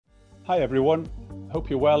Hi everyone, hope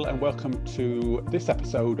you're well and welcome to this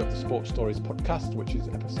episode of the Sports Stories podcast, which is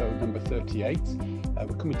episode number 38.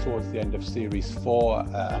 We're coming towards the end of series 4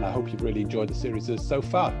 and I hope you've really enjoyed the series so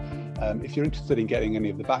far. If you're interested in getting any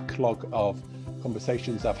of the backlog of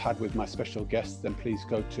conversations I've had with my special guests, then please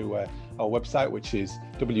go to our website, which is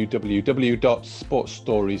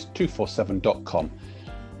www.sportsstories247.com.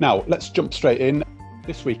 Now, let's jump straight in.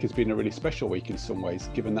 This week has been a really special week in some ways,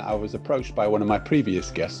 given that I was approached by one of my previous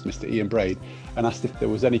guests, Mr. Ian Braid, and asked if there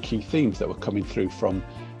was any key themes that were coming through from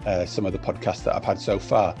some of the podcasts that I've had so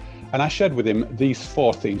far. And I shared with him these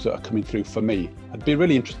 4 themes that are coming through for me. I'd be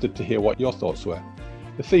really interested to hear what your thoughts were.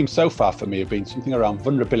 The themes so far for me have been something around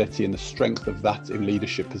vulnerability and the strength of that in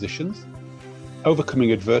leadership positions,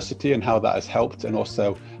 overcoming adversity and how that has helped, and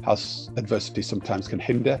also how adversity sometimes can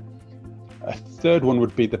hinder. A third one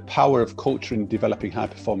would be the power of culture in developing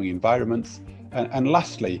high-performing environments. And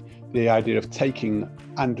lastly, the idea of taking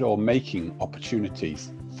and or making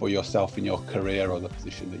opportunities for yourself in your career or the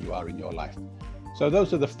position that you are in your life. So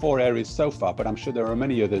those are the 4 areas so far, but I'm sure there are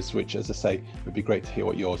many others which, as I say, would be great to hear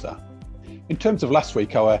what yours are. In terms of last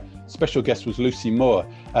week, our special guest was Lucy Moore,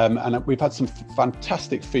 and we've had some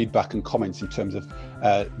fantastic feedback and comments in terms of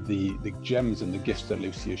the gems and the gifts that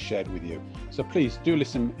Lucy has shared with you. So please do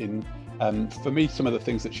listen in. For me, some of the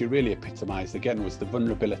things that she really epitomised, again, was the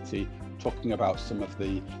vulnerability, talking about some of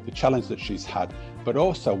the challenge that she's had, but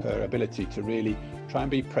also her ability to really try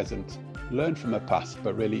and be present, learn from her past,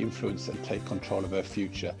 but really influence and take control of her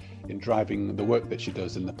future in driving the work that she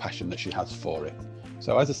does and the passion that she has for it.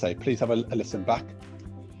 So as I say, please have a listen back.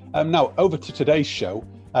 Now, over to today's show.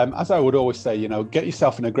 As I would always say, get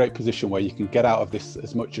yourself in a great position where you can get out of this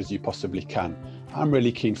as much as you possibly can. I'm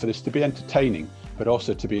really keen for this to be entertaining, but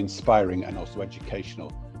also to be inspiring and also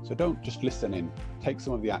educational. So don't just listen in, take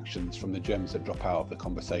some of the actions from the gems that drop out of the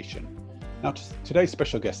conversation. Now, today's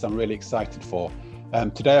special guest I'm really excited for.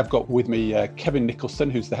 Today I've got with me Kevin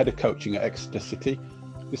Nicholson, who's the head of coaching at Exeter City.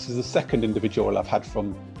 This is the second individual I've had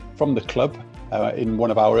from the club. In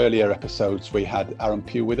one of our earlier episodes, we had Aaron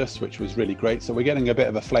Pugh with us, which was really great. So we're getting a bit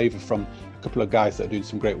of a flavour from a couple of guys that are doing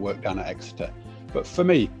some great work down at Exeter. But for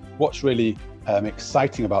me, what's really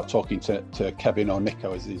exciting about talking to Kevin, or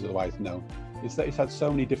Nico as he's otherwise known, is that he's had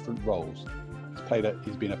so many different roles.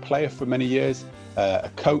 He's been a player for many years,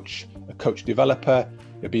 a coach developer,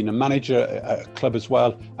 he's been a manager at a club as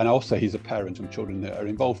well, and also he's a parent of children that are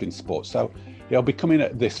involved in sports. So he'll be coming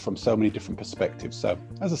at this from so many different perspectives. So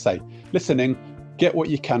as I say, listen in, get what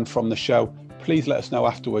you can from the show. Please let us know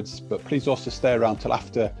afterwards, but please also stay around till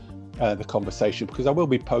after the conversation, because I will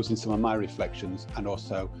be posing some of my reflections and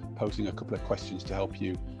also posing a couple of questions to help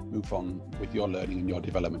you move on with your learning and your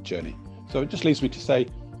development journey. So it just leaves me to say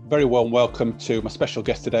very warm welcome to my special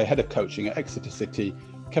guest today, head of coaching at Exeter City,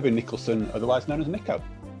 Kevin Nicholson, otherwise known as Nico.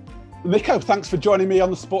 Nico, thanks for joining me on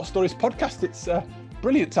the Sports Stories podcast. It's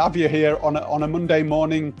brilliant to have you here on a Monday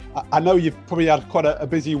morning. I know you've probably had quite a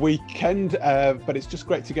busy weekend, but it's just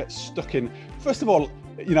great to get stuck in. First of all,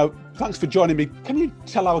 thanks for joining me. Can you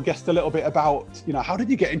tell our guest a little bit about, how did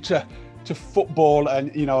you get into football?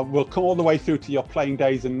 And, we'll come all the way through to your playing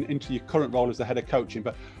days and into your current role as the head of coaching.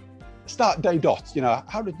 But start day dot,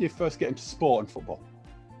 how did you first get into sport and football?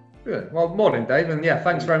 Good. Well, morning, Dave. And yeah,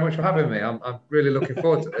 thanks very much for having me. I'm really looking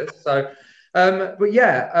forward to this. So,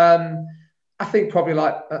 I think probably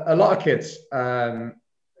like a lot of kids,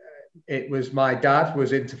 it was my dad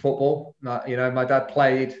was into football. My dad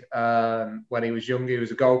played when he was young. He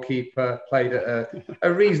was a goalkeeper, played at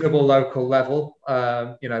a reasonable local level.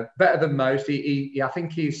 Better than most. I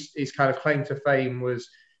think his kind of claim to fame was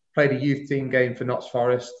played a youth team game for Notts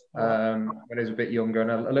Forest when he was a bit younger,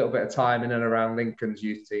 and a little bit of time in and around Lincoln's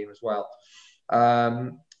youth team as well.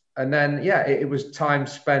 And then, it was time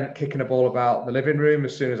spent kicking a ball about the living room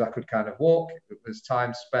as soon as I could kind of walk. It was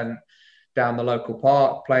time spent down the local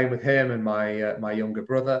park playing with him and my younger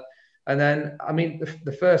brother. And then,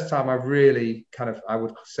 the first time I really I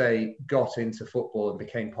would say, got into football and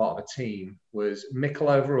became part of a team was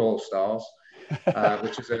Mickleover All-Stars,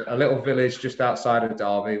 which is a little village just outside of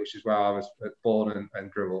Derby, which is where I was born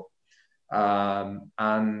and grew up.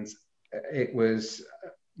 And it was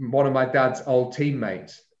one of my dad's old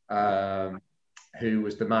teammates who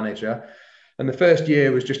was the manager. And the first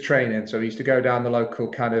year was just training. So he used to go down the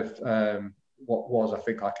local what was, I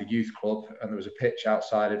think, like a youth club. And there was a pitch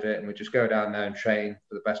outside of it. And we'd just go down there and train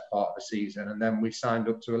for the best part of the season. And then we signed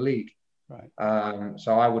up to a league. Right.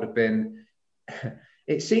 So I would have been,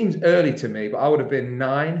 it seems early to me, but I would have been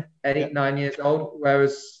 9 years old.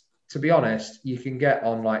 Whereas, to be honest, you can get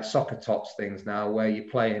on like soccer tots things now where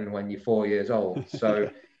you're playing when you're 4 years old.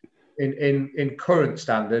 So in current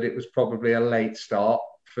standard, it was probably a late start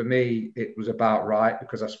for me, it was about right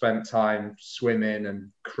because I spent time swimming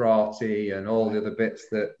and karate and all the other bits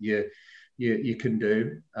that you can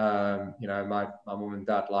do. My mum and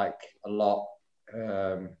dad like a lot.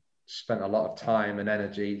 Spent a lot of time and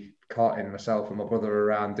energy carting myself and my brother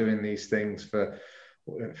around doing these things for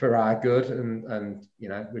our good, and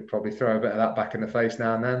we'd probably throw a bit of that back in the face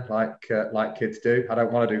now and then, like kids do. I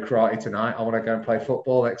don't want to do karate tonight. I want to go and play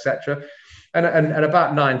football, etc. And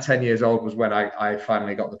about 9-10 years old was when I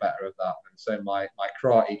finally got the better of that, and so my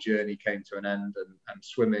karate journey came to an end, and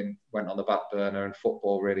swimming went on the back burner, and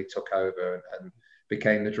football really took over and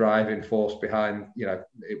became the driving force behind.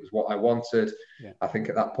 It was what I wanted. Yeah. I think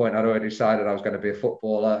at that point I'd already decided I was going to be a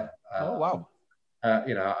footballer. Oh wow!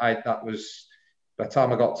 That was. By the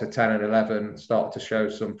time I got to 10 and 11, started to show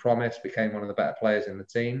some promise, became one of the better players in the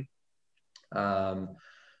team.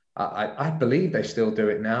 I believe they still do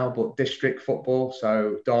it now, but district football,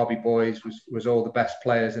 so Derby boys was all the best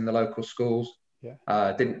players in the local schools.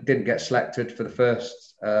 Yeah. Didn't get selected for the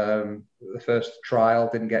first trial,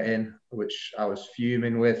 didn't get in, which I was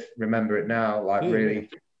fuming with. Remember it now,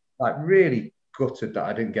 really gutted that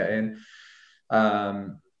I didn't get in.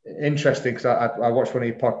 Interesting, because I watched one of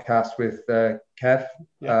your podcasts with Kev,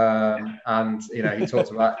 and he talked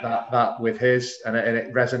about that with his, and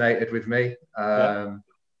it resonated with me. And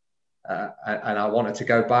I wanted to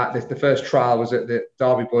go back. The first trial was at the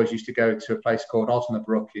Derby boys used to go to a place called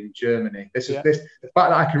Osnabrück in Germany. The fact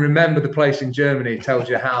that I can remember the place in Germany tells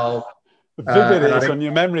you how vivid it is on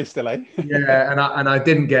your memory still, eh? Yeah, and I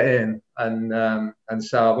didn't get in, and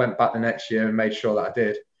so I went back the next year and made sure that I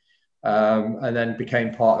did. And then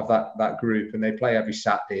became part of that group, and they play every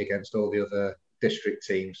Saturday against all the other district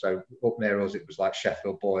teams. So up near us, it was like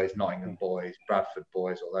Sheffield boys, Nottingham boys, Bradford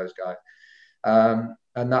boys, all those guys.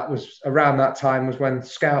 And that was around that time was when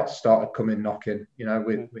scouts started coming knocking.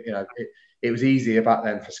 It was easier back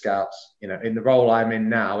then for scouts. In the role I'm in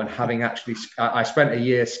now, and having actually, I spent a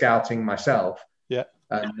year scouting myself. Yeah.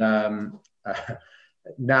 And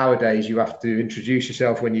nowadays you have to introduce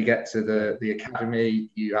yourself when you get to the academy.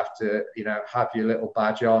 You have to have your little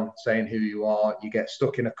badge on saying who you are. You get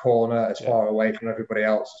stuck in a corner as far away from everybody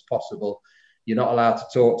else as possible. You're not allowed to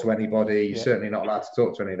talk to anybody. You're certainly not allowed to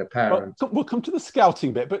talk to any of the parents. We'll come to the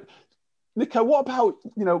scouting bit, but Nico, what about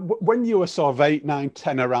when you were sort of 8, 9,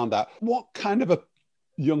 10, around that, what kind of a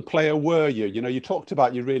young player were you? You talked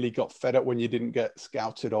about you really got fed up when you didn't get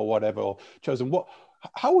scouted or whatever, or chosen.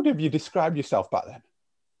 How would you describe yourself back then?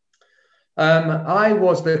 I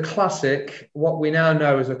was the classic, what we now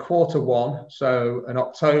know as a Q1, so an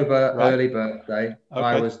October early birthday. Okay.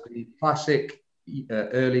 I was the classic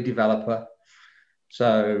early developer.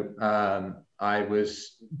 So I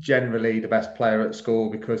was generally the best player at school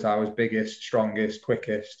because I was biggest, strongest,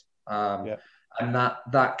 quickest. And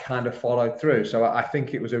that kind of followed through. So I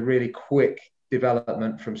think it was a really quick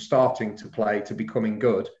development from starting to play to becoming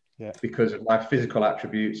good because of my physical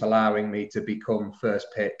attributes allowing me to become first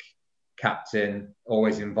pick, captain,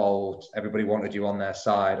 always involved. Everybody wanted you on their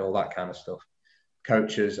side, all that kind of stuff.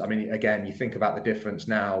 Coaches, I mean, again, you think about the difference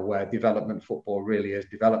now where development football really is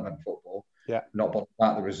development football. Yeah. Not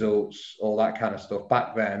about the results, all that kind of stuff.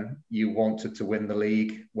 Back then, you wanted to win the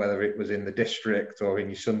league, whether it was in the district or in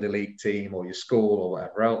your Sunday league team or your school or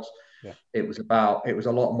whatever else. Yeah. It was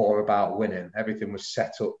a lot more about winning. Everything was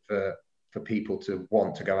set up for people to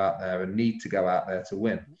want to go out there and need to go out there to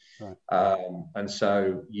win. Right. And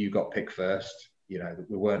so you got picked first. We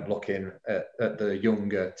weren't looking at the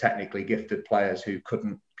younger, technically gifted players who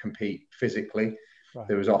couldn't compete physically. Right.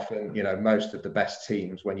 There was often, most of the best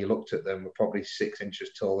teams, when you looked at them, were probably 6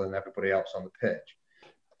 inches taller than everybody else on the pitch.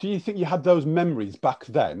 Do you think you had those memories back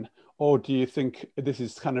then? Or do you think this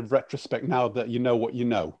is kind of retrospect now that you know what you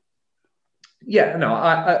know? Yeah, no,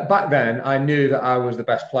 I back then I knew that I was the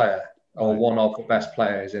best player or one of the best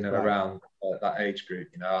players in and around that age group.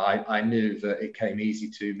 I knew that it came easy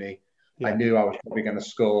to me. Yeah. I knew I was probably going to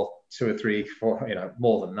score 2 or 3, 4,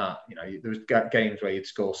 more than that. There was games where you'd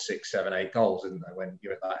score 6, 7, 8 goals, isn't there, when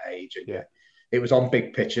you're at that age? And it was on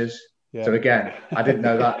big pitches. Yeah. So again, I didn't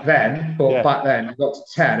know that then, but back then you got to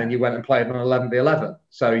 10 and you went and played on 11v11.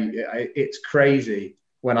 So it's crazy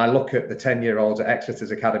when I look at the 10-year-olds at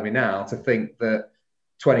Exeter's Academy now to think that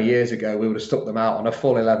 20 years ago we would have stuck them out on a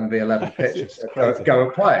full 11v11 pitch and said, go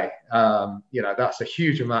and play. That's a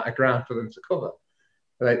huge amount of ground for them to cover.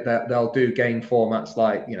 They'll do game formats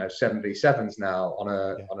like 7v7s now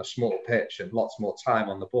on a small pitch and lots more time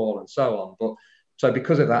on the ball and so on. But so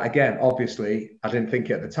because of that, again, obviously I didn't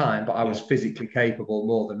think it at the time, but I was physically capable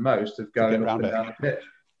more than most of going up and down the pitch.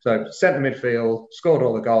 So centre midfield, scored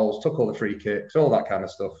all the goals, took all the free kicks, all that kind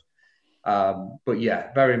of stuff. But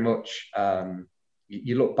very much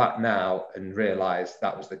you look back now and realise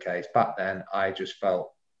that was the case. Back then, I just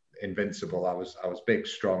felt invincible. I was big,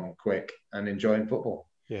 strong, quick, and enjoying football.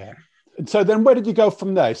 Yeah. And so then where did you go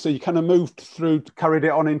from there? So you kind of moved through, carried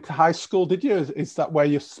it on into high school, did you? Is that where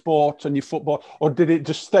your sport and your football, or did it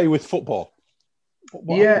just stay with football?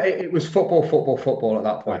 It was football at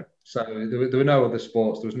that point. Right. So there were no other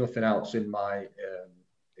sports. There was nothing else in my,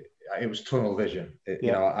 it was tunnel vision.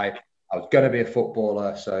 You know, I was going to be a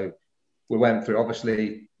footballer. So we went through,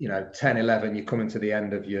 obviously, 10, 11, you're coming to the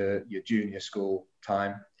end of your junior school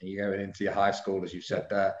time and you're going into your high school, as you said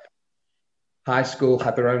there. High school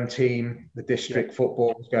had their own team. The district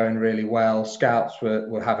football was going really well. Scouts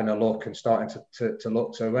were having a look and starting to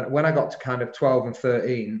look. So when I got to kind of 12 and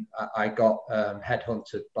 13, I got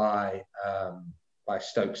headhunted by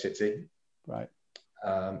Stoke City. Right.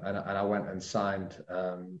 And I went and signed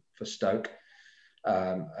for Stoke.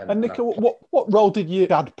 And Nico, what role did your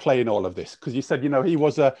dad play in all of this? Because you said, he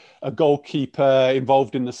was a goalkeeper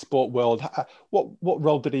involved in the sport world. What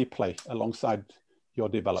role did he play alongside your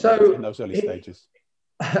development in those early stages?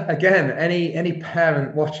 Again, any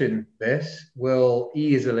parent watching this will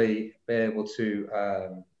easily be able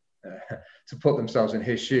to put themselves in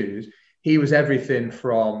his shoes. He was everything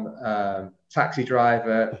from taxi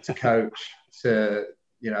driver to coach to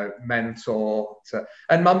mentor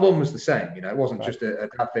and my mum was the same. It wasn't just a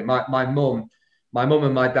dad thing. My mum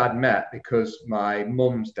and my dad met because my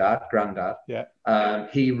mum's dad, granddad,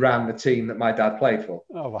 he ran the team that my dad played for.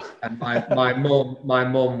 Oh, wow. And my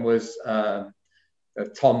mum was a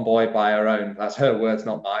tomboy by her own. That's her words,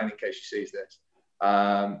 not mine, in case she sees this.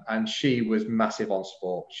 And she was massive on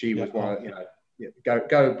sport. She was one of,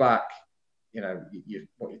 go back,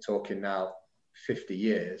 what you're talking now, 50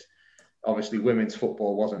 years. Obviously, women's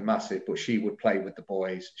football wasn't massive, but she would play with the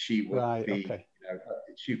boys. She would be,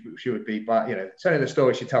 she would be, but certainly the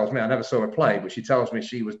story she tells me, I never saw her play, but she tells me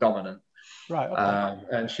she was dominant. Right. Okay.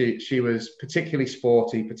 And she was particularly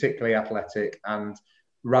sporty, particularly athletic, and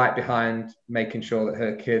right behind making sure that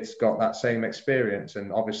her kids got that same experience.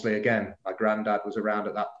 And obviously, again, my granddad was around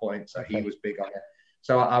at that point, so he was big on it.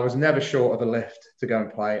 So I was never short of a lift to go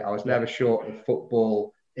and play. I was never short of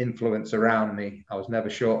football influence around me. I was never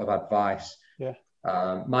short of advice. Yeah.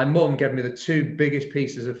 My mum gave me the two biggest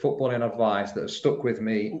pieces of footballing advice that have stuck with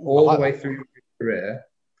me all the way through my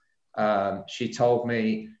career. She told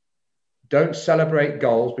me, don't celebrate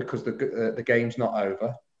goals because the game's not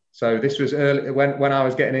over. So this was early when I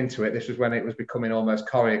was getting into it. This was when it was becoming almost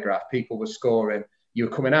choreographed. People were scoring. You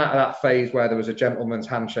were coming out of that phase where there was a gentleman's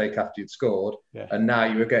handshake after you'd scored, and now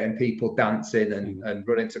you were getting people dancing and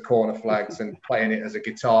running to corner flags and playing it as a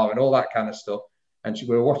guitar and all that kind of stuff. And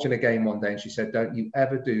we were watching a game one day and she said, don't you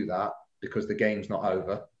ever do that because the game's not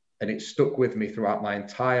over. And it stuck with me throughout my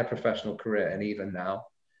entire professional career and even now.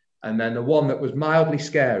 And then the one that was mildly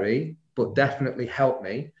scary, but definitely helped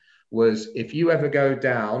me, was if you ever go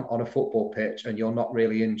down on a football pitch and you're not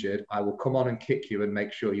really injured, I will come on and kick you and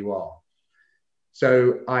make sure you are.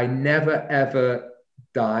 So I never, ever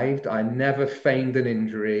dived. I never feigned an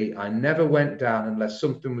injury. I never went down unless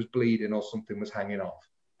something was bleeding or something was hanging off.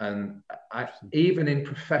 And even in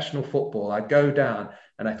professional football, I'd go down,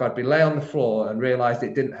 and if I'd be lay on the floor and realised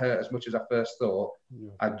it didn't hurt as much as I first thought,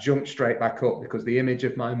 I'd jump straight back up, because the image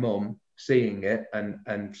of my mum seeing it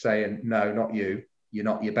and saying, no, not you,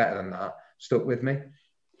 you're better than that, stuck with me.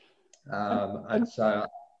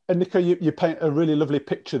 And Nico, you paint a really lovely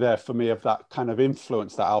picture there for me of that kind of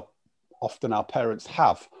influence that often our parents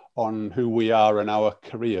have on who we are and our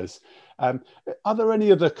careers. Are there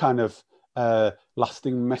any other kind of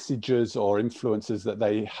lasting messages or influences that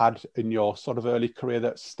they had in your sort of early career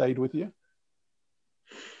that stayed with you?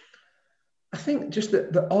 I think just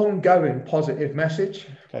the ongoing positive message.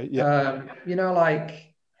 Okay, yeah.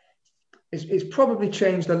 It's probably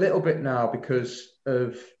changed a little bit now because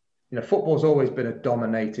of, football's always been a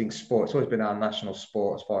dominating sport. It's always been our national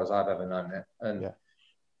sport as far as I've ever known it.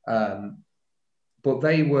 And but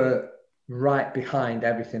they were right behind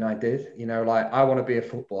everything I did. I want to be a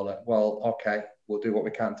footballer. Well, okay, we'll do what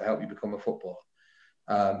we can to help you become a footballer.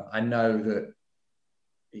 I know that,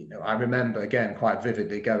 I remember, again, quite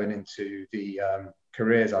vividly going into the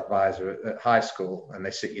careers advisor at high school, and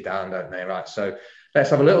they sit you down, don't they? Right. So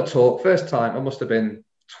let's have a little talk. First time, I must have been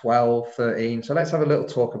 12, 13. So let's have a little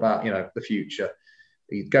talk about, the future.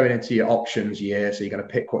 You're going into your options year. So you're going to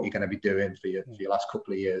pick what you're going to be doing for your last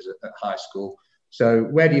couple of years at high school. So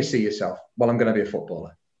where do you see yourself? Well, I'm going to be a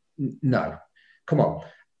footballer. No, come on.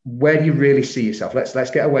 Where do you really see yourself?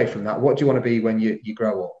 Let's get away from that. What do you want to be when you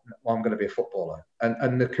grow up? Well, I'm going to be a footballer.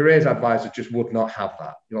 And the careers advisor just would not have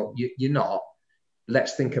that. You're not.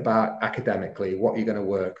 let's think about academically, what you're going to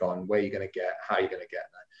work on, where you're going to get, how you're going to get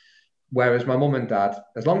there. Whereas my mum and dad,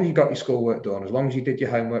 as long as you got your schoolwork done, as long as you did your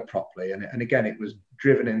homework properly, and again, it was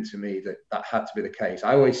driven into me that that had to be the case.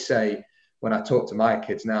 I always say when I talk to my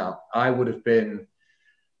kids now, I would have been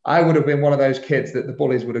one of those kids that the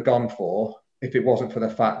bullies would have gone for if it wasn't for the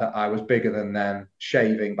fact that I was bigger than them,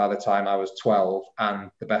 shaving by the time I was 12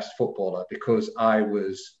 and the best footballer, because I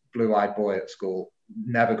was blue-eyed boy at school,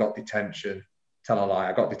 never got detention. Tell a lie,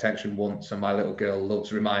 I got detention once, and my little girl loves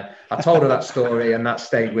to remind. I told her that story, and that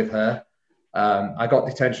stayed with her. I got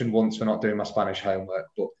detention once for not doing my Spanish homework,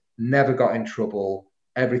 but never got in trouble.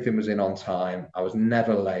 Everything was in on time. I was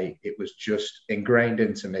never late. It was just ingrained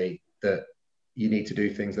into me that you need to do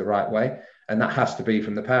things the right way, and that has to be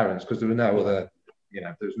from the parents, because there was no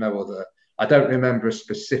other. I don't remember a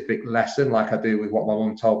specific lesson like I do with what my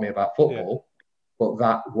mum told me about football, but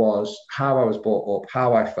that was how I was brought up,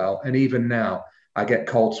 how I felt, and even now, I get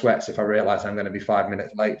cold sweats if I realise I'm going to be 5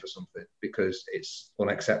 minutes late for something, because it's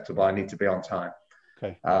unacceptable. I need to be on time.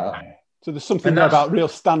 Okay. So there's something there about real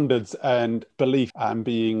standards and belief and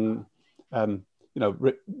being,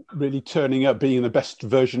 really turning up, being the best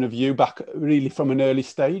version of you back really from an early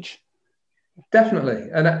stage. Definitely.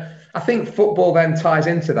 And I think football then ties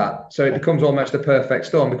into that. So it becomes almost a perfect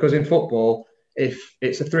storm, because in football, if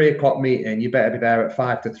it's a 3 o'clock meeting, you better be there at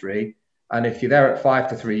 5 to 3. And if you're there at 5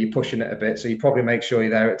 to 3, you're pushing it a bit. So you probably make sure you're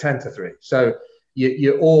there at 10 to 3. So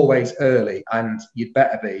you're always early, and you'd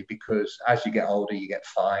better be, because as you get older, you get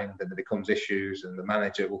fined and there becomes issues, and the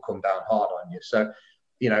manager will come down hard on you. So,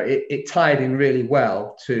 it tied in really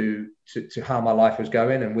well to how my life was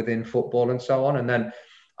going and within football and so on. And then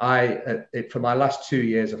for my last 2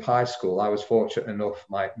 years of high school, I was fortunate enough,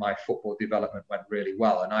 my football development went really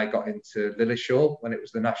well. And I got into Lilleshall when it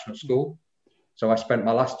was the national school. So I spent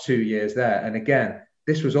my last 2 years there. And again,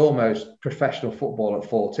 this was almost professional football at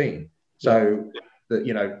 14. So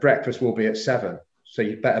that, breakfast will be at 7. So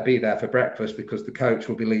you better be there for breakfast, because the coach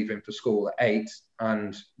will be leaving for school at 8,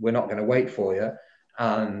 and we're not going to wait for you.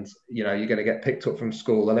 And, you're going to get picked up from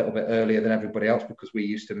school a little bit earlier than everybody else, because we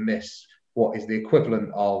used to miss what is the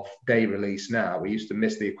equivalent of day release now. We used to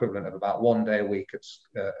miss the equivalent of about 1 day a week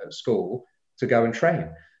at school to go and train.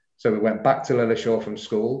 So we went back to Lilleshall from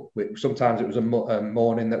school. Sometimes it was a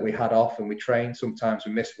morning that we had off and we trained. Sometimes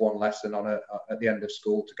we missed one lesson at the end of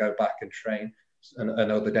school to go back and train.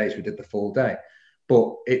 And other days we did the full day.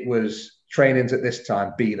 But it was trainings at this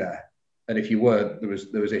time, be there. And if you weren't,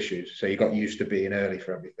 there was issues. So you got used to being early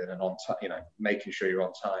for everything and on time, making sure you're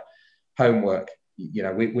on time. Homework,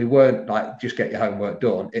 we weren't like, just get your homework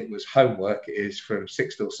done. It was homework is from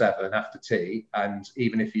 6 till 7 after tea. And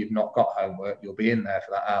even if you've not got homework, you'll be in there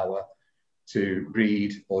for that hour to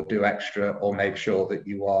read or do extra or make sure that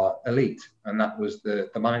you are elite. And that was the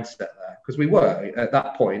mindset there. Because we were, at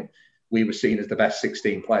that point, we were seen as the best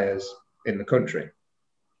 16 players in the country.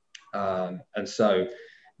 And so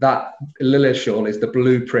that Lilleshall is the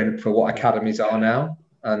blueprint for what academies are now.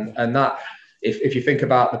 And that, if you think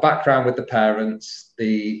about the background with the parents,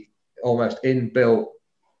 the almost inbuilt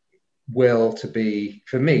will to be,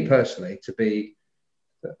 for me personally, to be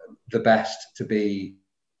the best, to be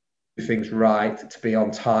things right, to be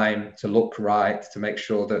on time, to look right, to make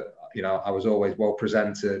sure that, I was always well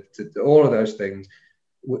presented, to all of those things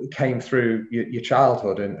came through your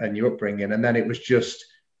childhood and your upbringing. And then it was just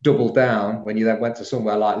doubled down when you then went to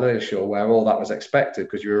somewhere like Lilleshall, where all that was expected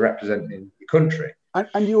because you were representing your country.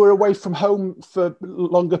 And you were away from home for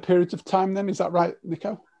longer periods of time then, is that right,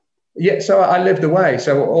 Nico? Yeah, so I lived away.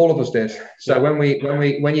 So all of us did. So when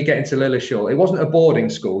you get into Lilleshall, it wasn't a boarding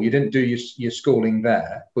school. You didn't do your schooling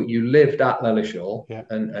there, but you lived at Lilleshall. Yeah.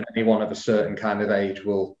 And anyone of a certain kind of age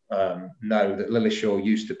will know that Lilleshall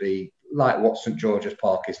used to be like what St George's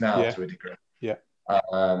Park is now to a degree. Yeah.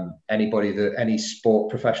 Any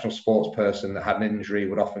professional sports person that had an injury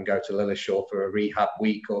would often go to Lilleshall for a rehab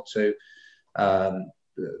week or two.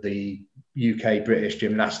 The UK British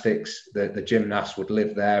gymnastics, the gymnasts would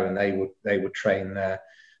live there and they would train there.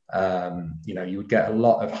 You would get a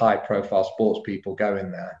lot of high profile sports people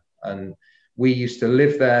going there. And we used to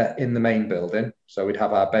live there in the main building. So we'd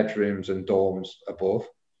have our bedrooms and dorms above.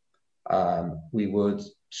 We would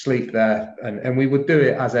sleep there and we would do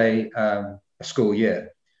it as a school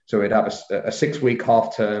year. So we'd have a 6-week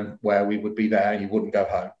half term where we would be there and you wouldn't go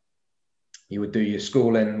home. You would do your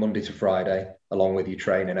schooling Monday to Friday, along with your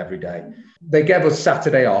training every day. They gave us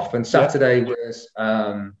Saturday off, and Saturday was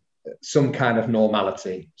some kind of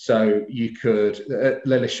normality. So you could, at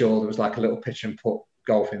Lilleshall, there was like a little pitch and putt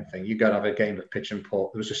golfing thing. You go and have a game of pitch and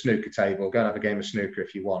putt. There was a snooker table. Go and have a game of snooker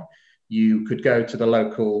if you want. you could go to the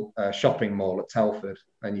local shopping mall at Telford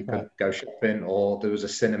and you could go shopping, or there was a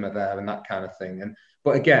cinema there and that kind of thing.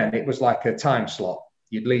 But again, it was like a time slot.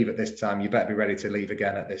 You'd leave at this time, you better be ready to leave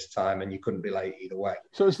again at this time, and you couldn't be late either way.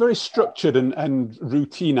 So it's very structured and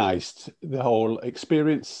routinized, the whole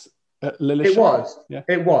experience at Lilleshall.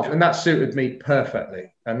 It was, and that suited me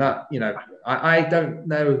perfectly. And that, I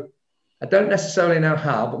don't necessarily know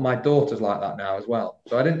how, but my daughter's like that now as well.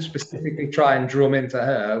 So I didn't specifically try and drum into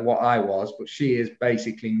her what I was, but she is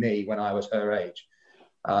basically me when I was her age.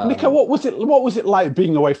 Nico, what was it like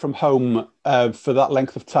being away from home for that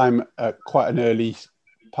length of time at quite an early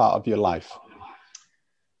part of your life?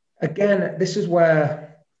 Again, this is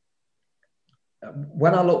where,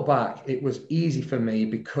 when I look back, it was easy for me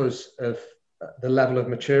because of the level of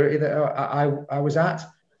maturity that I was at.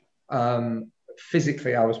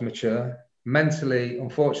 Physically, I was mature. Mentally,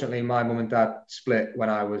 unfortunately, my mum and dad split when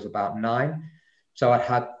I was about 9. So I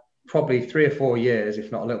had probably 3 or 4 years,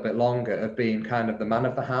 if not a little bit longer, of being kind of the man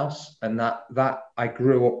of the house. And that I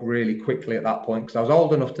grew up really quickly at that point, because I was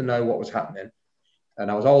old enough to know what was happening. And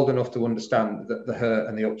I was old enough to understand the hurt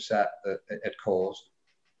and the upset that it had caused,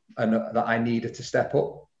 and that I needed to step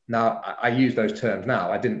up. Now, I use those terms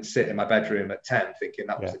now. I didn't sit in my bedroom at 10 thinking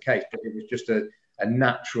that was the case, but it was just a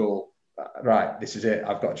natural, right, this is it.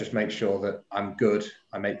 I've got to just make sure that I'm good.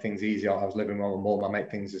 I make things easier. I was living with my mum. I make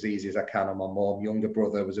things as easy as I can on my mum. Younger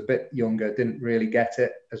brother was a bit younger, didn't really get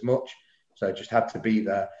it as much. So I just had to be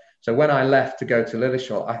there. So when I left to go to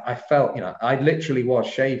Lilleshall, I felt, I literally was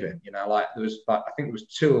shaving, like there was, I think there was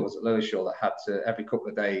 2 of us at Lilleshall that had to every couple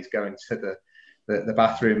of days go into the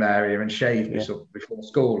bathroom area and shave before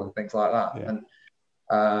school and things like that. Yeah.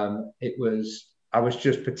 And I was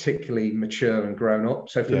just particularly mature and grown up.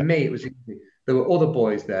 So for me, it was easy. There were other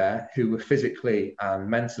boys there who were physically and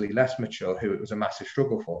mentally less mature, who it was a massive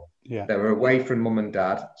struggle for. Yeah. They were away from mum and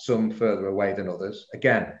dad, some further away than others.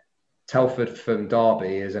 Again, Telford from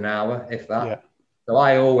Derby is an hour, if that. Yeah. So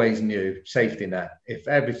I always knew safety net. If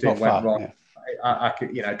everything went wrong, I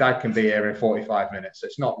could, Dad can be here in 45 minutes. So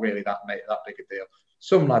it's not really that big a deal.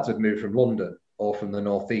 Some lads had moved from London or from the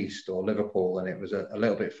northeast or Liverpool, and it was a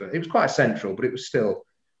little bit it was quite central, but it was still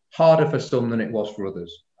harder for some than it was for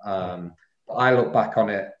others. But I look back on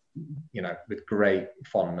it, with great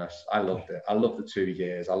fondness. I loved it. I loved the 2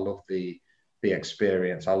 years. I loved the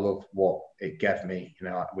experience. I loved what it gave me.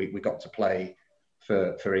 We got to play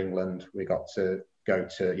for England. We got to go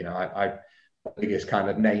to, the biggest kind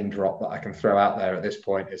of name drop that I can throw out there at this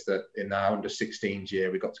point is that in our under 16s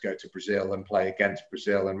year, we got to go to Brazil and play against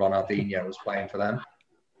Brazil, and Ronaldinho was playing for them.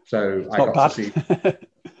 So I got to see.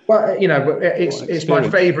 Well, it's my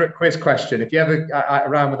favourite quiz question. If you ever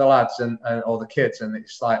around with the lads and or the kids, and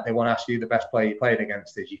it's like they want to ask you the best player you played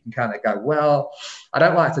against is, you can kind of go, well, I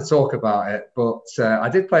don't like to talk about it, but I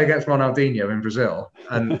did play against Ronaldinho in Brazil,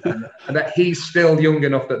 and that he's still young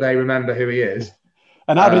enough that they remember who he is.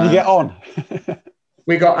 And how did you get on?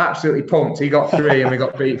 We got absolutely pumped. He got 3 and we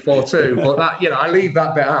got beat 4-2. But that, I leave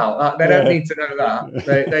that bit out. They don't need to know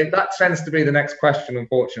that. That tends to be the next question,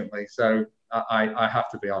 unfortunately. So I have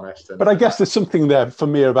to be honest. But I guess there's something there for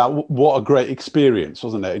me about what a great experience,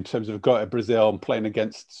 wasn't it, in terms of going to Brazil and playing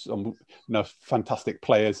against some fantastic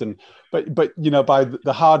players. But by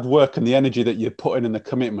the hard work and the energy that you put in and the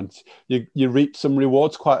commitment, you reap some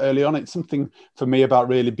rewards quite early on. It's something for me about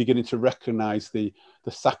really beginning to recognise the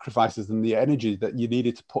sacrifices and the energy that you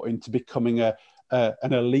needed to put into becoming an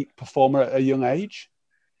elite performer at a young age.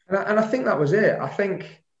 And I think that was it. I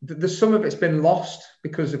think some of it's been lost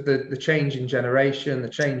because of the change in generation, the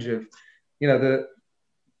change of, the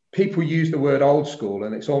people use the word old school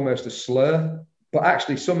and it's almost a slur, but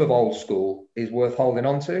actually some of old school is worth holding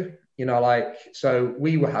on to, so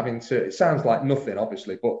we were having to, it sounds like nothing,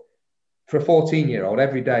 obviously, but for a 14-year-old,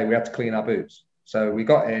 every day we had to clean our boots. So we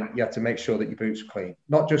got in, you had to make sure that your boots were clean,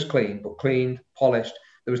 not just clean, but cleaned, polished.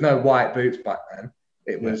 There was no white boots back then.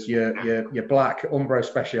 It was your black Umbro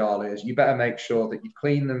Speciales. You better make sure that you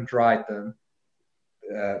clean them, dried them,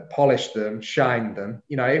 polished them, shined them.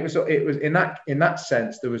 It was in that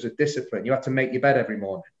sense, there was a discipline. You had to make your bed every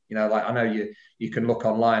morning. I know you can look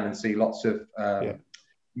online and see lots of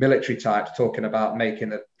military types talking about making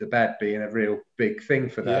the bed being a real big thing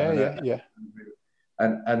for them.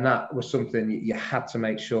 And that was something you had to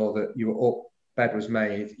make sure that you were up, bed was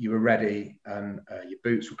made, you were ready, and your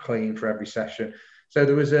boots were clean for every session. So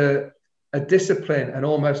there was a discipline and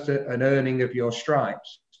almost an earning of your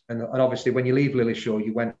stripes. And obviously, when you leave Lilleshall,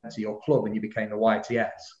 you went to your club and you became the YTS,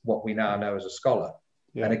 what we now know as a scholar.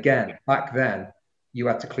 Yeah. And again, back then, you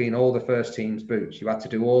had to clean all the first team's boots. You had to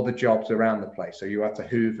do all the jobs around the place. So you had to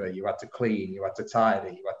hoover, you had to clean, you had to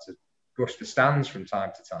tidy, you had to brush the stands from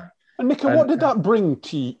time to time. And Nico, what did that bring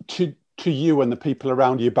to you and the people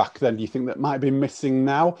around you back then? Do you think that might be missing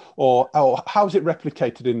now, or how's it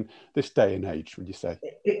replicated in this day and age, would you say?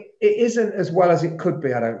 It isn't as well as it could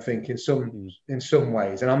be, I don't think, in some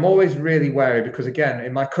ways. And I'm always really wary because, again,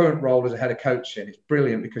 in my current role as a head of coaching, it's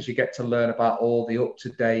brilliant because you get to learn about all the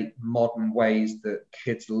up-to-date modern ways that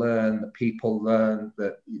kids learn, that people learn,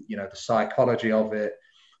 that, you know, the psychology of it,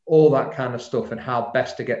 all that kind of stuff, and how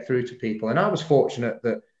best to get through to people. And I was fortunate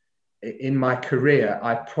that in my career,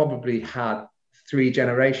 I probably had 3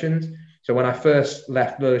 generations. So when I first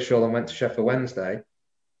left Lilleshall and went to Sheffield Wednesday,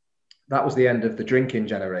 that was the end of the drinking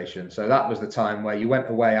generation. So that was the time where you went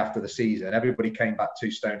away after the season. Everybody came back 2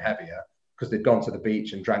 stone heavier because they'd gone to the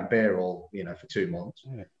beach and drank beer all, you know, for 2 months.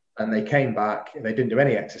 Yeah. And they came back, they didn't do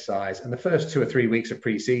any exercise. And the first 2 or 3 weeks of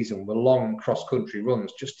pre-season were long cross-country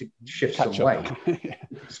runs just to shift some weight.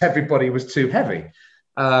 Everybody was too heavy.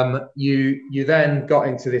 You then got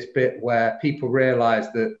into this bit where people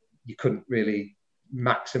realised that you couldn't really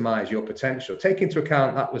maximise your potential. Take into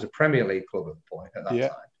account that was a Premier League club at that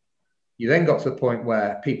time. You then got to the point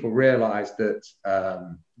where people realised that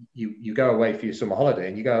you go away for your summer holiday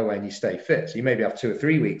and you go away and you stay fit. So you maybe have 2 or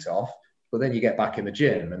 3 weeks off, but then you get back in the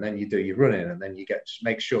gym and then you do your running and then you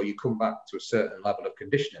make sure you come back to a certain level of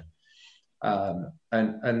conditioning.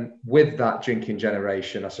 And with that drinking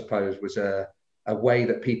generation, I suppose, was a way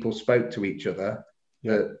that people spoke to each other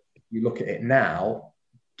that you look at it now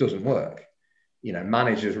doesn't work. You know,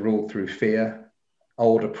 managers ruled through fear.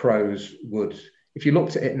 Older pros would, if you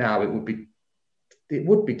looked at it now, it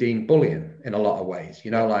would be deemed bullying in a lot of ways.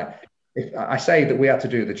 You know, like if I say that we had to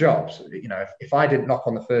do the jobs, you know, if I didn't knock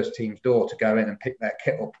on the first team's door to go in and pick their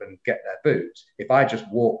kit up and get their boots, if I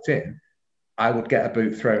just walked in, I would get a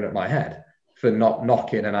boot thrown at my head for not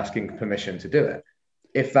knocking and asking permission to do it.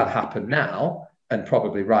 If that happened now, and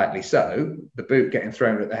probably rightly so, the boot getting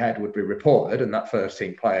thrown at the head would be reported and that first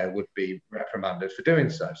team player would be reprimanded for doing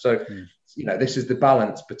so. So, you know, this is the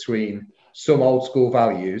balance between some old school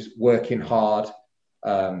values, working hard,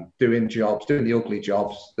 doing the ugly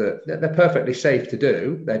jobs that they're perfectly safe to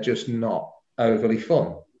do. They're just not overly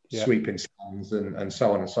fun, sweeping stands and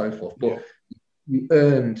so on and so forth. But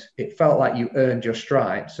it felt like you earned your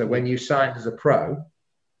stripes. So when you signed as a pro,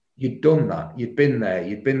 you'd done that, you'd been there,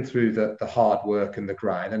 you'd been through the hard work and the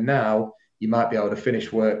grind, and now you might be able to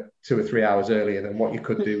finish work 2 or 3 hours earlier than what you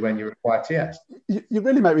could do when you were YTS. You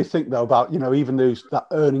really make me think though about, you know, even that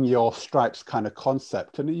earning your stripes kind of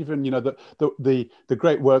concept, and even, you know, the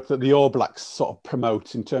great work that the All Blacks sort of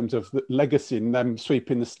promote in terms of the legacy and them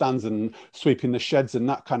sweeping the stands and sweeping the sheds and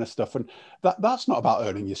that kind of stuff. And that's not about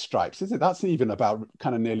earning your stripes, is it? That's even about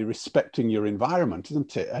kind of nearly respecting your environment,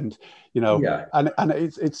 isn't it? And, you know, and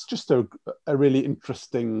it's just a really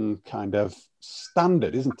interesting kind of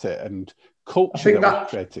standard, isn't it? And culture that we're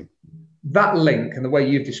creating. That link and the way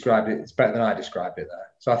you've described it, it's better than I described it there.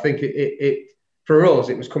 So I think it for us,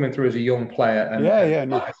 it was coming through as a young player and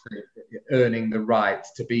earning the right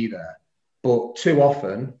to be there. But too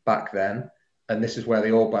often back then, and this is where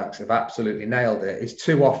the All Blacks have absolutely nailed it, is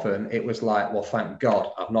too often it was like, well, thank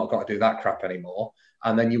God, I've not got to do that crap anymore.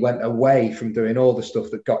 And then you went away from doing all the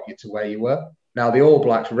stuff that got you to where you were. Now, the All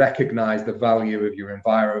Blacks recognise the value of your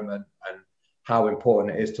environment and how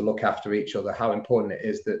important it is to look after each other, how important it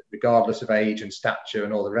is that regardless of age and stature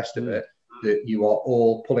and all the rest of it, that you are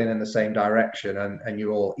all pulling in the same direction and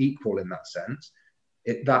you're all equal in that sense.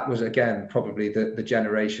 That was, again, probably the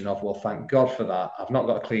generation of, well, thank God for that. I've not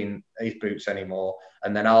got to clean his boots anymore.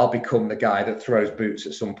 And then I'll become the guy that throws boots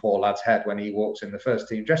at some poor lad's head when he walks in the first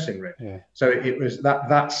team dressing room. Yeah. So it was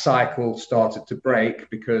that cycle started to break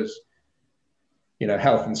because, you know,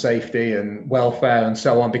 health and safety and welfare and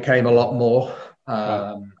so on became a lot more.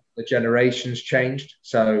 The generations changed.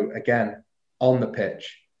 So again, on the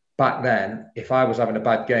pitch, back then, if I was having a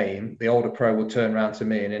bad game, the older pro would turn around to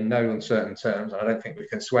me and in no uncertain terms, and I don't think we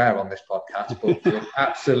can swear on this podcast, but would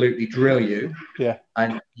absolutely drill you. Yeah.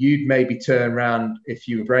 And you'd maybe turn around if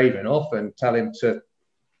you were brave enough and tell him to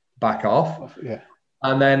back off. Yeah.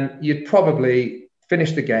 And then you'd probably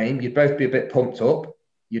finish the game. You'd both be a bit pumped up.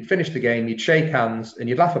 You'd finish the game, you'd shake hands and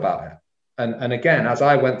you'd laugh about it. And again, as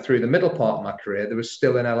I went through the middle part of my career, there was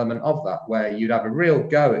still an element of that where you'd have a real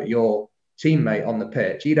go at your teammate on the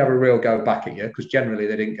pitch. He'd have a real go back at you because generally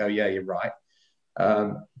they didn't go, yeah, you're right.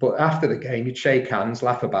 But after the game, you'd shake hands,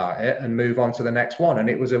 laugh about it and move on to the next one. And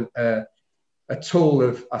it was a tool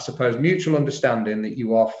of, I suppose, mutual understanding that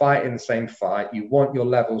you are fighting the same fight. You want your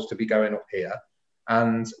levels to be going up here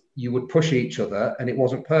and you would push each other and it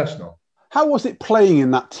wasn't personal. How was it playing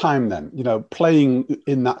in that time then? You know, playing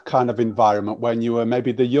in that kind of environment when you were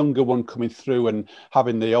maybe the younger one coming through and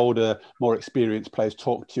having the older, more experienced players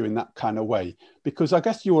talk to you in that kind of way? Because I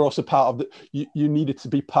guess you were also part of you needed to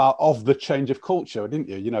be part of the change of culture, didn't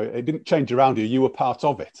you? You know, it didn't change around you. You were part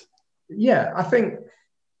of it. Yeah, I think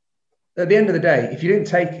at the end of the day, if you didn't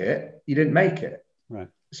take it, you didn't make it. Right.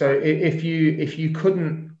 So if you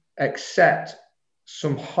couldn't accept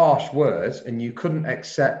some harsh words and you couldn't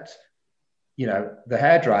accept, you know, the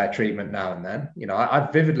hairdryer treatment now and then, you know, I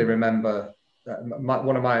vividly remember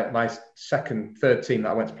one of my third team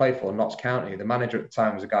that I went to play for, Notts County, the manager at the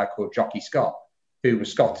time was a guy called Jockey Scott, who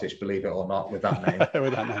was Scottish, believe it or not, with that name.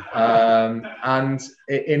 With that name. And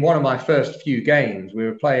in one of my first few games, we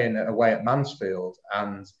were playing away at Mansfield,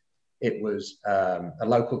 and it was a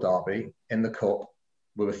local derby in the cup.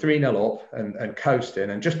 We were 3-0 up and coasting.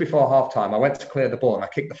 And just before half time, I went to clear the ball and I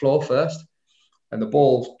kicked the floor first. And the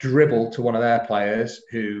ball dribbled to one of their players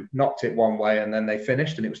who knocked it one way, and then they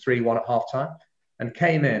finished, and it was 3-1 at half time. And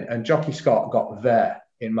came in, and Jockey Scott got there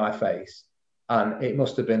in my face. And it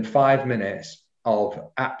must have been 5 minutes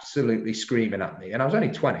of absolutely screaming at me. And I was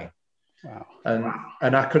only 20. Wow.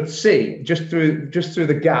 And I could see just through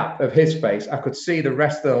the gap of his face, I could see the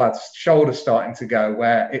rest of the lads' shoulders starting to go,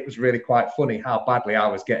 where it was really quite funny how badly I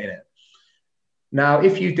was getting it. Now,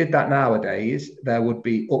 if you did that nowadays, there would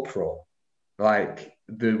be uproar. Like,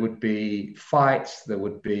 there would be fights, there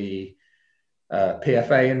would be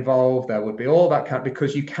PFA involved, there would be all that kind,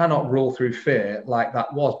 because you cannot rule through fear like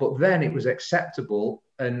that was. But then it was acceptable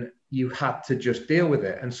and you had to just deal with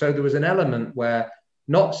it. And so there was an element where,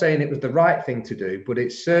 not saying it was the right thing to do, but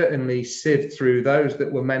it certainly sieved through those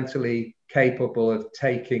that were mentally capable of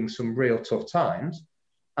taking some real tough times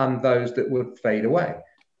and those that would fade away.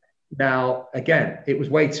 Now, again, it was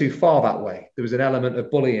way too far that way. There was an element of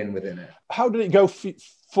bullying within it. How did it go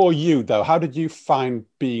for you, though? How did you find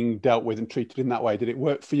being dealt with and treated in that way? Did it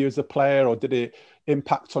work for you as a player, or did it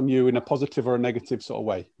impact on you in a positive or a negative sort of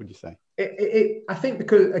way, would you say? I think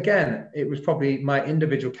because, again, it was probably my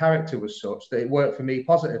individual character was such that it worked for me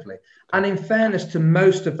positively. And in fairness to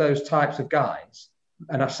most of those types of guys,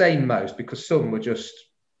 and I say most because some were just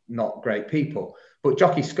not great people, but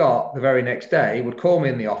Jockey Scott, the very next day, would call me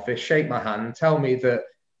in the office, shake my hand, tell me that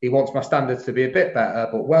he wants my standards to be a bit better,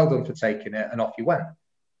 but well done for taking it, and off you went.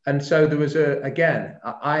 And so there was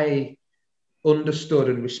I understood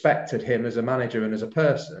and respected him as a manager and as a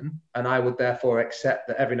person, and I would therefore accept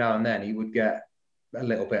that every now and then he would get a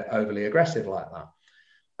little bit overly aggressive like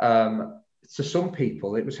that. To some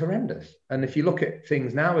people, it was horrendous. And if you look at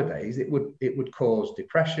things nowadays, it would cause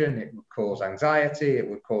depression, it would cause anxiety, it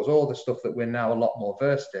would cause all the stuff that we're now a lot more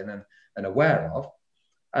versed in and aware of.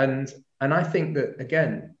 And I think that,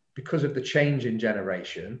 again, because of the change in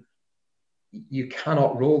generation, you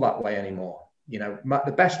cannot rule that way anymore. You know,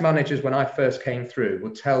 the best managers when I first came through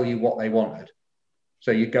would tell you what they wanted.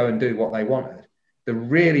 So you'd go and do what they wanted. The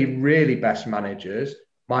really, really best managers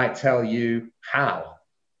might tell you how.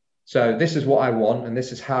 So this is what I want, and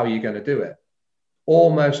this is how you're going to do it.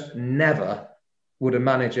 Almost never would a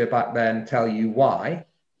manager back then tell you why,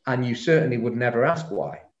 and you certainly would never ask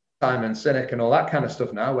why. Simon Sinek and all that kind of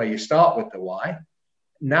stuff now, where you start with the why.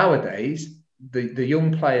 Nowadays, the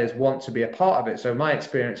young players want to be a part of it. So my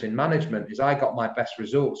experience in management is I got my best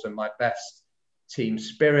results and my best team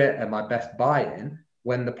spirit and my best buy-in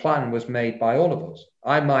when the plan was made by all of us.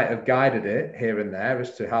 I might have guided it here and there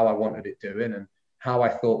as to how I wanted it doing and how I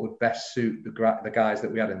thought would best suit the guys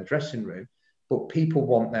that we had in the dressing room. But people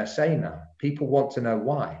want their say now. People want to know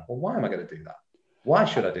why. Well, why am I going to do that? Why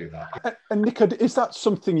should I do that? And Nico, is that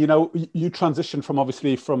something, you know, you transitioned from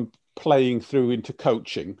obviously from playing through into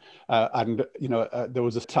coaching, and you know there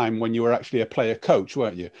was a time when you were actually a player coach,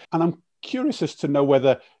 weren't you? And I'm curious as to know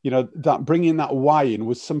whether, you know, that bringing that why in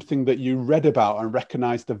was something that you read about and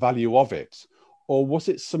recognized the value of it, or was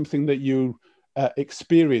it something that you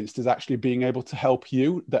experienced as actually being able to help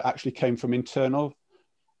you, that actually came from internal,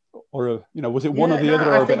 or you know, was it one or the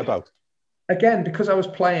other, or a bit of both? Again, because I was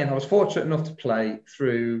playing, I was fortunate enough to play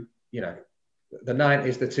through, you know, the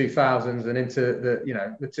 90s, the 2000s, and into the, you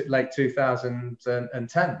know, the late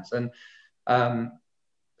 2010s. And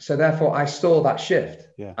so therefore I saw that shift.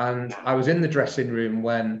 Yeah. And I was in the dressing room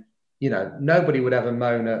when, you know, nobody would ever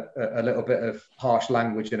moan at a little bit of harsh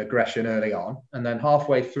language and aggression early on. And then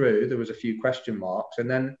halfway through, there was a few question marks. And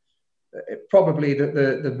then probably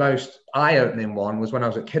the most eye-opening one was when I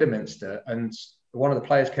was at Kidderminster, and one of the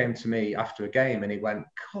players came to me after a game and he went,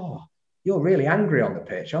 "God, you're really angry on the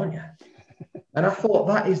pitch, aren't you?" And I thought,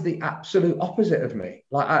 that is the absolute opposite of me.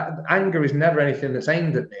 Like, anger is never anything that's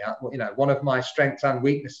aimed at me. You know, one of my strengths and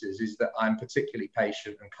weaknesses is that I'm particularly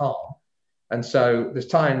patient and calm. And so there's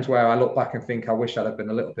times where I look back and think I wish I'd have been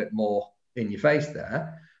a little bit more in your face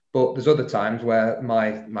there. But there's other times where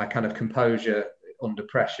my kind of composure under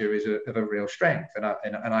pressure is of a real strength. And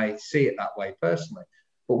I see it that way personally.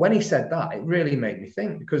 But when he said that, it really made me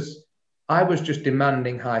think, because I was just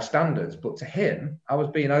demanding high standards. But to him, I was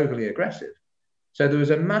being overly aggressive. So there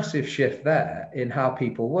was a massive shift there in how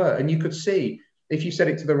people were. And you could see, if you said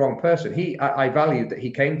it to the wrong person, I valued that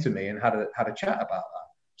he came to me and had a chat about that.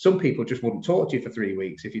 Some people just wouldn't talk to you for 3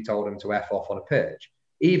 weeks if you told them to F off on a pitch.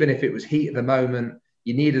 Even if it was heat of the moment,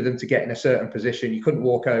 you needed them to get in a certain position. You couldn't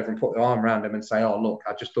walk over and put their arm around them and say, oh, look,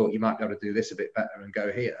 I just thought you might be able to do this a bit better and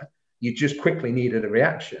go here. You just quickly needed a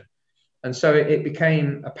reaction. And so it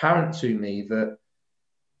became apparent to me that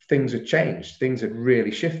things had changed. Things had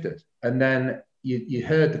really shifted. And then you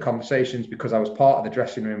heard the conversations, because I was part of the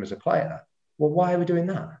dressing room as a player. Well, why are we doing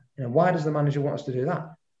that? Why does the manager want us to do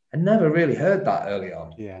that? I never really heard that early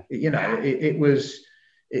on. Yeah. It was,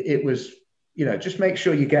 just make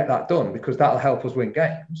sure you get that done, because that'll help us win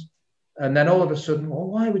games. And then all of a sudden, well,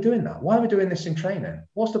 why are we doing that? Why are we doing this in training?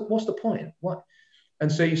 What's the point? What?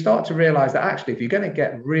 And so you start to realize that actually, if you're going to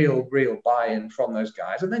get real buy-in from those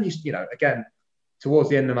guys, and then again, towards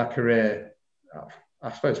the end of my career,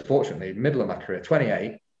 I suppose fortunately, middle of my career,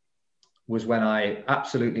 28 was when I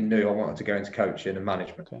absolutely knew I wanted to go into coaching and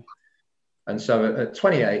management. Okay. And so at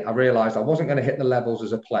 28, I realized I wasn't going to hit the levels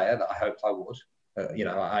as a player that I hoped I would.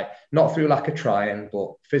 I not through lack of trying,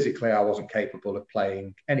 but physically I wasn't capable of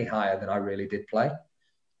playing any higher than I really did play.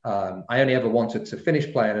 I only ever wanted to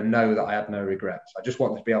finish playing and know that I had no regrets. I just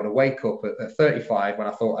wanted to be able to wake up at 35 when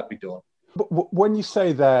I thought I'd be done. But when you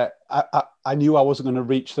say that, I knew I wasn't going to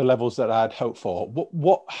reach the levels that I had hoped for.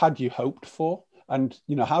 What had you hoped for? And,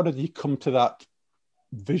 how did you come to that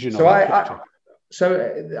vision? So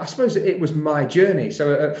I suppose it was my journey.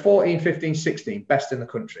 So at 14, 15, 16, best in the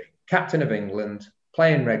country, captain of England,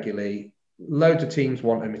 playing regularly, loads of teams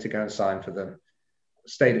wanted me to go and sign for them.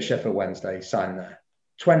 Stayed at Sheffield Wednesday, signed there.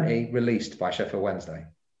 20, released by Sheffield Wednesday.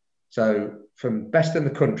 So from best in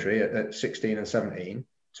the country at 16 and 17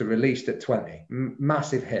 to released at 20,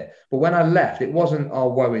 massive hit. But when I left, it wasn't, oh,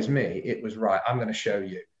 woe is me. It was, right, I'm going to show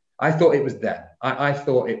you. I thought it was them. I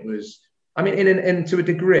thought it was, I mean, in to a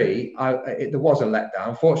degree, there was a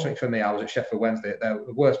letdown. Fortunately for me, I was at Sheffield Wednesday at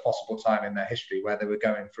the worst possible time in their history, where they were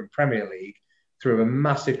going from Premier League through a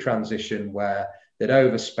massive transition where they'd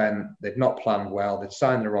overspent, they'd not planned well, they'd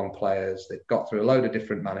signed the wrong players, they'd got through a load of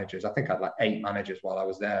different managers. I think I had like 8 managers while I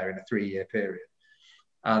was there in a 3-year period.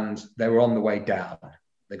 And they were on the way down.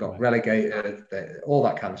 They got relegated, all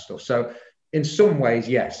that kind of stuff. So in some ways,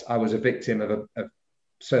 yes, I was a victim of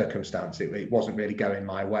circumstance. It wasn't really going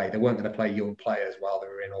my way. They weren't going to play young players while they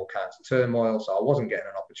were in all kinds of turmoil, so I wasn't getting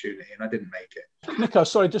an opportunity, and I didn't make it. Nico,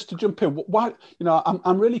 sorry, just to jump in. Why?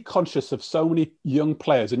 I'm really conscious of so many young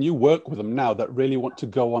players, and you work with them now, that really want to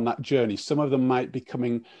go on that journey. Some of them might be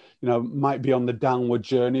coming, might be on the downward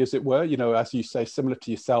journey, as it were. As you say, similar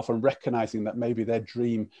to yourself, and recognizing that maybe their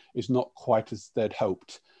dream is not quite as they'd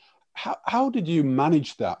hoped. How did you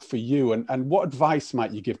manage that for you, and what advice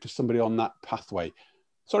might you give to somebody on that pathway?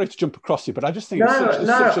 Sorry to jump across you, but I just think it's such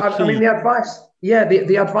a key... I mean, the advice,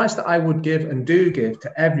 the advice that I would give and do give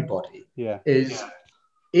to everybody is,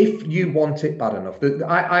 if you want it bad enough,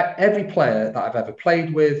 every player that I've ever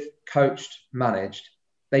played with, coached, managed,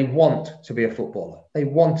 they want to be a footballer. They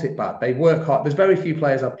want it bad. They work hard. There's very few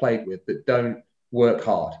players I've played with that don't work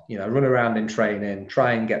hard, run around in training,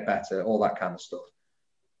 try and get better, all that kind of stuff.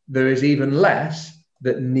 There is even less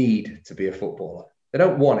that need to be a footballer. They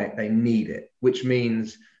don't want it, they need it, which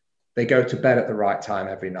means they go to bed at the right time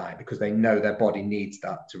every night because they know their body needs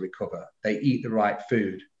that to recover. They eat the right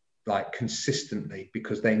food, like consistently,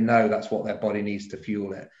 because they know that's what their body needs to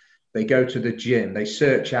fuel it. They go to the gym, they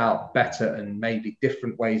search out better and maybe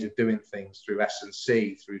different ways of doing things through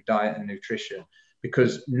S&C, through diet and nutrition,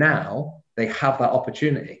 because now they have that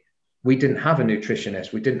opportunity. We didn't have a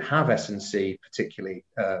nutritionist. We didn't have S&C particularly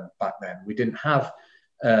back then. We didn't have,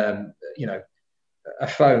 a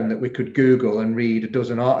phone that we could Google and read a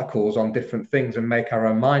dozen articles on different things and make our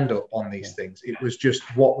own mind up on these things. It was just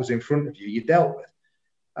what was in front of you, you dealt with.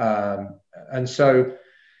 And so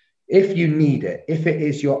if you need it, if it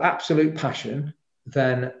is your absolute passion,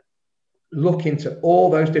 then look into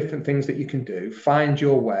all those different things that you can do, find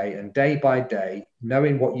your way, and day by day,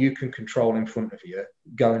 knowing what you can control in front of you,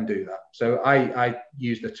 go and do that. So I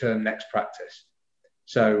use the term next practice.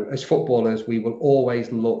 So as footballers, we will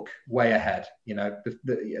always look way ahead.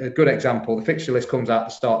 A good example, the fixture list comes out at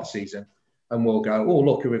the start of the season and we'll go, oh,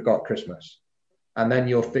 look who we've got at Christmas. And then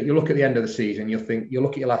you'll look at the end of the season, you'll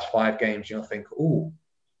look at your last 5 games, you'll think, oh,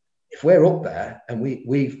 if we're up there and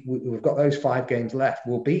we've got those 5 games left,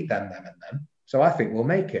 we'll beat them. So I think we'll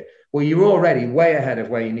make it. Well, you're already way ahead of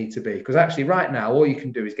where you need to be, because actually right now, all you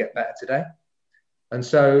can do is get better today. And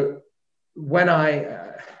so when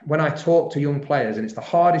I talk to young players, and it's the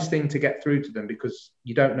hardest thing to get through to them because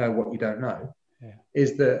you don't know what you don't know,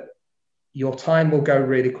 is that your time will go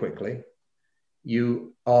really quickly.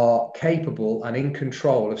 You are capable and in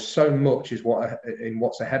control of so much in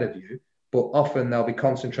what's ahead of you, but often they'll be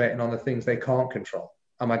concentrating on the things they can't control.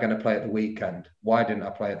 Am I going to play at the weekend? Why didn't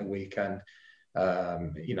I play at the weekend?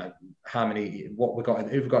 Who we've got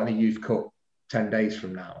in the Youth Cup 10 days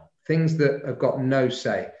from now? Things that have got no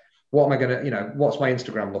say. What am I going to, what's my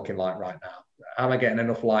Instagram looking like right now? Am I getting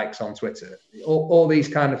enough likes on Twitter? All these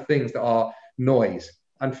kind of things that are noise.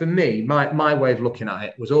 And for me, my way of looking at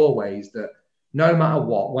it was always that no matter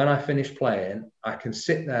what, when I finish playing, I can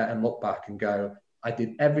sit there and look back and go, I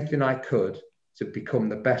did everything I could to become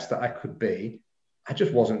the best that I could be. I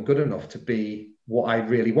just wasn't good enough to be what I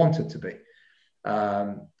really wanted to be.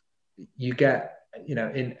 You get,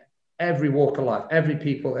 in every walk of life,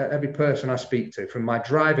 every person I speak to, from my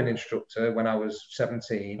driving instructor when I was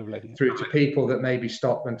 17 through to people that maybe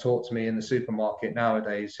stop and talk to me in the supermarket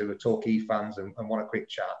nowadays who are Torquay fans and want a quick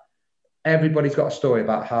chat. Everybody's got a story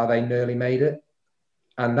about how they nearly made it.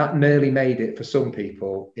 And that nearly made it for some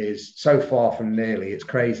people is so far from nearly, it's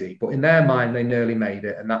crazy. But in their mind, they nearly made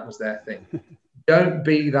it and that was their thing. Don't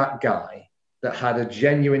be that guy that had a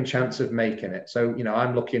genuine chance of making it. So,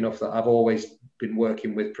 I'm lucky enough that I've always been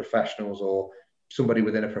working with professionals or somebody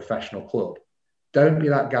within a professional club. Don't be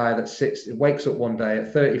that guy that wakes up one day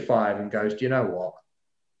at 35 and goes, do you know what?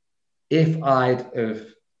 If I'd have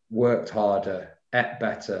worked harder, ate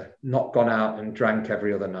better, not gone out and drank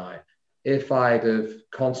every other night, if I'd have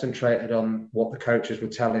concentrated on what the coaches were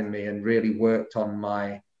telling me and really worked on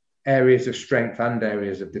my areas of strength and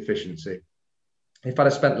areas of deficiency, if I'd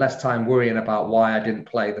have spent less time worrying about why I didn't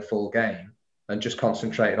play the full game and just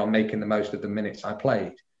concentrated on making the most of the minutes I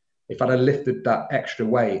played, if I'd have lifted that extra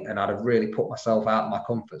weight and I'd have really put myself out of my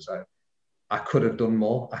comfort zone, I could have done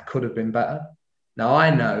more. I could have been better. Now,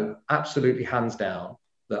 I know absolutely hands down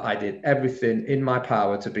that I did everything in my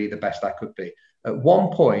power to be the best I could be. At one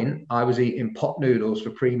point, I was eating pot noodles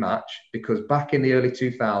for pre-match because back in the early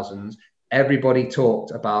 2000s, everybody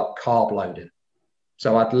talked about carb loading.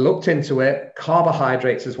 So I'd looked into it.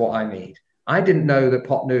 Carbohydrates is what I need. I didn't know that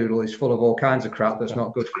pot noodle is full of all kinds of crap that's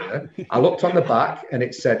not good for you. I looked on the back and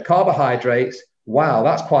it said carbohydrates. Wow,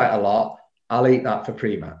 that's quite a lot. I'll eat that for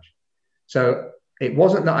pre-match. So it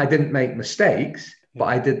wasn't that I didn't make mistakes, but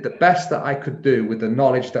I did the best that I could do with the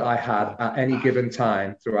knowledge that I had at any given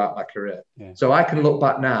time throughout my career. Yeah. So I can look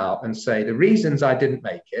back now and say the reasons I didn't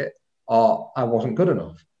make it are I wasn't good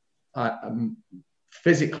enough.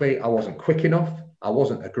 Physically, I wasn't quick enough. I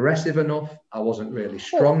wasn't aggressive enough. I wasn't really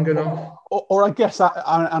strong enough. Or I guess, I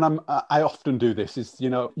often do this, is,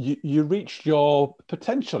 you reached your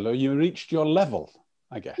potential or you reached your level,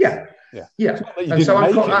 I guess. Yeah. And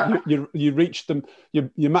so you reached them,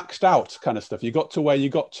 you maxed out kind of stuff. You got to where you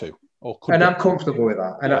got to. And I'm comfortable with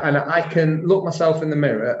that. And I can look myself in the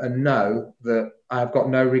mirror and know that I've got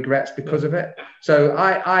no regrets because of it. So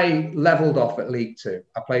I leveled off at League Two.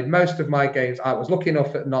 I played most of my games. I was lucky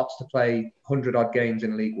enough at Notts to play 100 odd games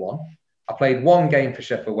in League One. I played one game for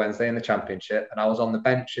Sheffield Wednesday in the Championship, and I was on the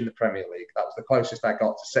bench in the Premier League. That was the closest I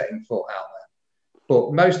got to setting foot out there.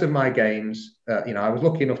 But most of my games, I was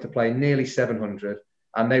lucky enough to play nearly 700,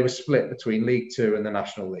 and they were split between League Two and the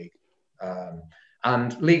National League.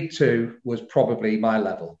 And League Two was probably my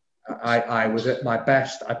level. I was at my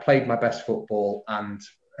best. I played my best football and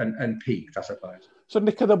peaked, I suppose. So,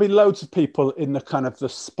 Nicola, there'll be loads of people in the kind of the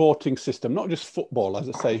sporting system, not just football, as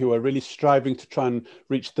I say, who are really striving to try and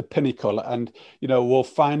reach the pinnacle and, will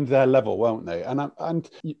find their level, won't they? And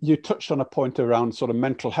you touched on a point around sort of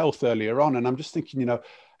mental health earlier on. And I'm just thinking,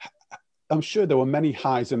 I'm sure there were many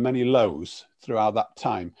highs and many lows throughout that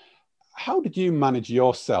time. How did you manage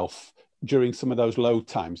yourself during some of those low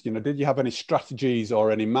times? Did you have any strategies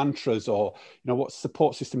or any mantras, or what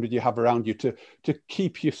support system did you have around you to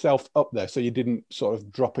keep yourself up there so you didn't sort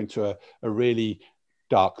of drop into a really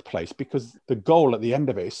dark place? Because the goal at the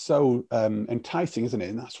end of it is so enticing, isn't it?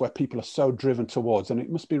 And that's where people are so driven towards, and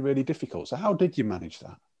it must be really difficult. So how did you manage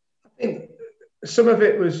that? I think some of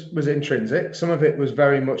it was intrinsic. Some of it was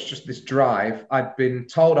very much just this drive. I'd been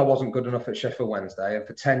told I wasn't good enough at Sheffield Wednesday, and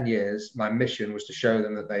for 10 years, my mission was to show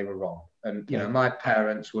them that they were wrong. And my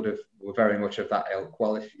parents were very much of that ilk.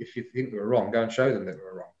 Well, if you think we were wrong, go and show them that we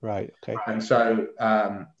were wrong. Right. Okay. And so,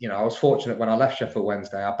 I was fortunate when I left Sheffield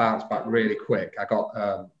Wednesday. I bounced back really quick. I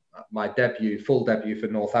got my full debut for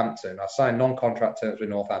Northampton. I signed non-contract terms with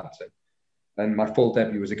Northampton, and my full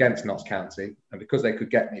debut was against Notts County. And because they could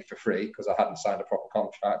get me for free, because I hadn't signed a proper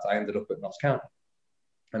contract, I ended up at Notts County.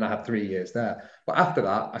 And I had 3 years there. But after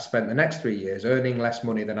that, I spent the next 3 years earning less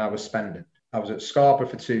money than I was spending. I was at Scarborough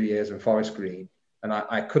for 2 years and Forest Green, and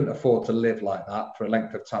I couldn't afford to live like that for a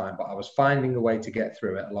length of time, but I was finding a way to get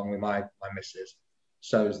through it along with my missus,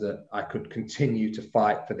 so that I could continue to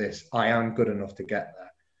fight for this. I am good enough to get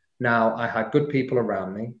there. Now, I had good people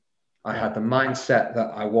around me. I had the mindset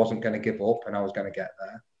that I wasn't going to give up and I was going to get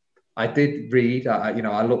there. I did read,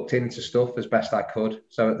 I looked into stuff as best I could.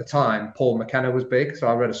 So at the time, Paul McKenna was big. So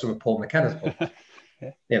I read some of Paul McKenna's books.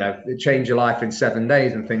 It changed your life in 7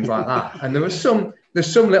 days and things like that. And there's some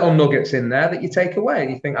little nuggets in there that you take away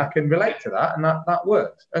and you think, I can relate to that, and that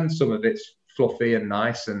works. And some of it's fluffy and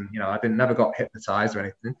nice, and I never got hypnotized or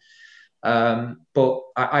anything. But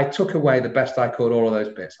I took away the best I could, all of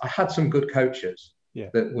those bits. I had some good coaches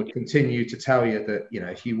that would continue to tell you that,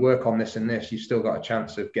 if you work on this and this, you've still got a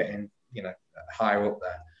chance of getting, higher up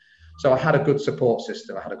there. So I had a good support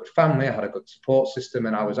system. I had a good family. I had a good support system,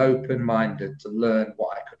 and I was open-minded to learn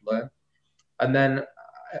what I could learn. And then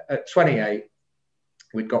at 28,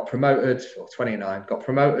 we'd got promoted, or 29, got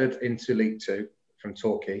promoted into League Two from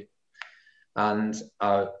Torquay. And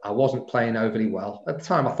I wasn't playing overly well. At the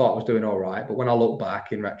time, I thought I was doing all right. But when I look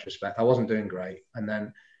back in retrospect, I wasn't doing great. And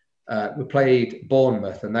then we played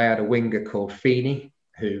Bournemouth, and they had a winger called Feeney,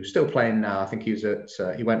 who's still playing now. I think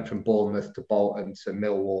he went from Bournemouth to Bolton to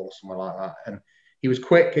Millwall or somewhere like that. And he was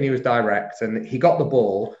quick and he was direct, and he got the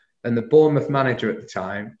ball. And the Bournemouth manager at the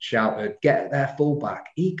time shouted, "Get their fullback.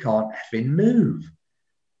 He can't effing move."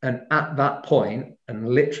 And at that point, and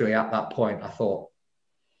literally at that point, I thought,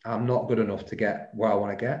 I'm not good enough to get where I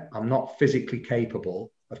want to get. I'm not physically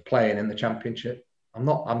capable of playing in the Championship.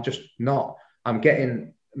 I'm just not. I'm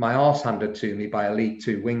getting my arse handed to me by a League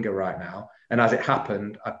Two winger right now. And as it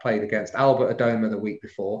happened, I played against Albert Adoma the week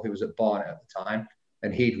before, who was at Barnet at the time,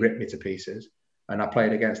 and he'd ripped me to pieces. And I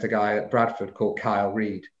played against a guy at Bradford called Kyle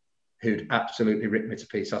Reid, who'd absolutely ripped me to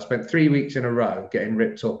pieces. I spent 3 weeks in a row getting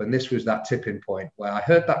ripped up. And this was that tipping point where I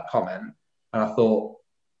heard that comment and I thought,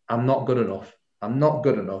 I'm not good enough. I'm not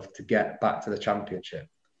good enough to get back to the Championship.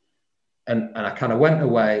 And I kind of went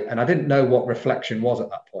away, and I didn't know what reflection was at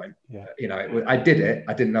that point. I did it.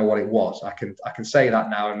 I didn't know what it was. I can say that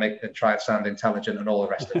now and try and sound intelligent and all the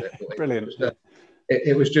rest of it. Brilliant.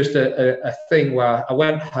 It was just a thing where I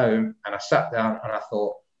went home and I sat down and I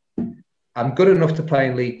thought, I'm good enough to play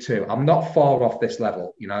in League Two. I'm not far off this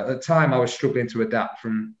level. At the time I was struggling to adapt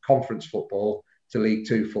from conference football to League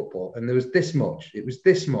Two football. And there was this much. It was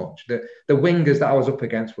this much. The wingers that I was up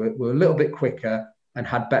against were a little bit quicker and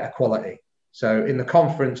had better quality. So in the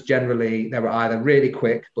conference, generally, they were either really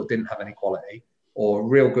quick but didn't have any quality, or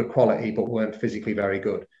real good quality but weren't physically very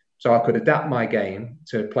good. So I could adapt my game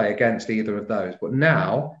to play against either of those. But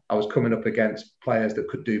now I was coming up against players that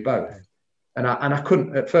could do both. And I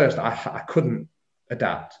couldn't, at first, I couldn't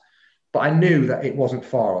adapt. But I knew that it wasn't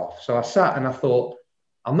far off. So I sat and I thought,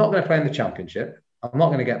 I'm not going to play in the Championship. I'm not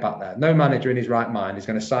going to get back there. No manager in his right mind is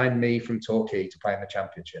going to sign me from Torquay to play in the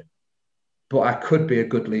Championship. But I could be a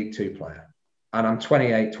good League Two player. And I'm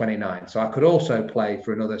 28, 29. So I could also play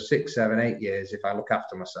for another 6, 7, 8 years if I look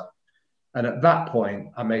after myself. And at that point,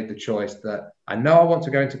 I made the choice that I know I want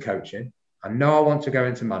to go into coaching. I know I want to go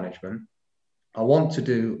into management. I want to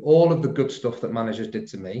do all of the good stuff that managers did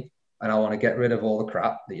to me. And I want to get rid of all the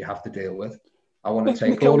crap that you have to deal with. I want to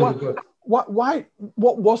take all of the good. What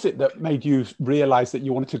was it that made you realise that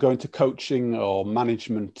you wanted to go into coaching or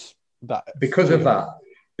management? Because of that.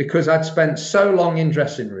 Because I'd spent so long in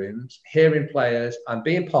dressing rooms, hearing players and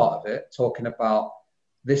being part of it, talking about,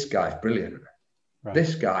 this guy's brilliant. Right.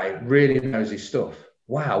 This guy really knows his stuff.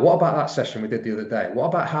 Wow, what about that session we did the other day? What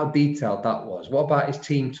about how detailed that was? What about his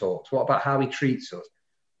team talks? What about how he treats us?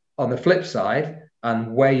 On the flip side,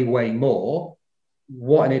 and way, way more,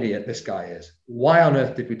 what an idiot this guy is. Why on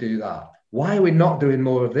earth did we do that? Why are we not doing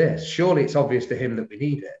more of this? Surely it's obvious to him that we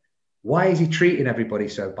need it. Why is he treating everybody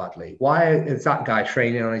so badly? Why is that guy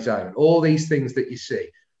training on his own? All these things that you see.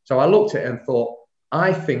 So I looked at it and thought,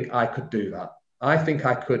 I think I could do that. I think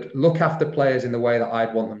I could look after players in the way that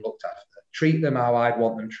I'd want them looked after, treat them how I'd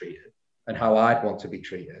want them treated and how I'd want to be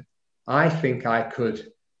treated. I think I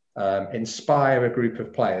could inspire a group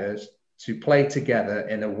of players to play together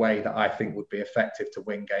in a way that I think would be effective to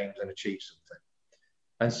win games and achieve something.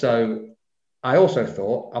 And so I also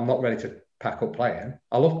thought, I'm not ready to pack up playing.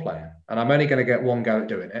 I love playing and I'm only going to get one go at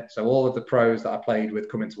doing it. So all of the pros that I played with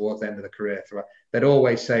coming towards the end of the career, they'd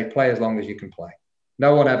always say, play as long as you can play.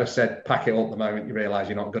 No one ever said, pack it up the moment you realise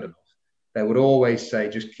you're not good enough. they would always say,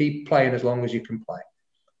 just keep playing as long as you can play.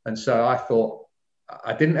 And so I thought,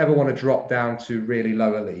 I didn't ever want to drop down to really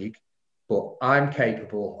lower league, but I'm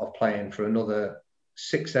capable of playing for another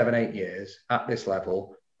 6, 7, 8 years at this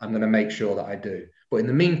level. I'm going to make sure that I do. But in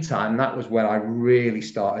the meantime, that was when I really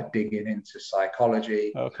started digging into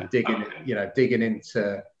psychology, digging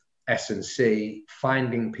into S&C,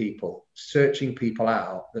 finding people, searching people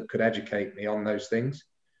out that could educate me on those things.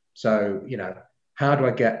 So, how do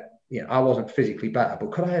I get, I wasn't physically better,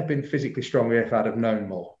 but could I have been physically stronger if I'd have known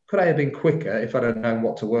more? Could I have been quicker if I'd have known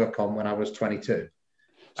what to work on when I was 22?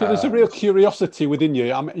 So there's a real curiosity within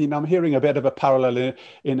you. I'm hearing a bit of a parallel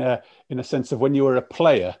in a sense of when you were a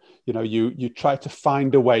player. You try to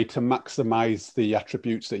find a way to maximize the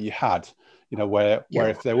attributes that you had. Where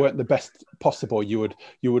if they weren't the best possible, you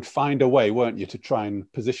would find a way, weren't you, to try and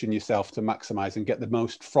position yourself to maximize and get the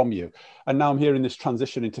most from you. And now I'm hearing this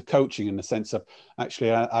transition into coaching in the sense of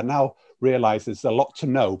actually I now realize there's a lot to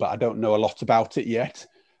know, but I don't know a lot about it yet.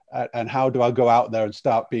 And how do I go out there and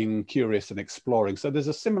start being curious and exploring? So there's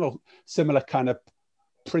a similar kind of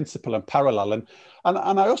principle and parallel. And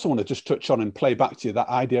I also want to just touch on and play back to you that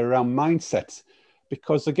idea around mindset,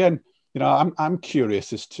 because again, I'm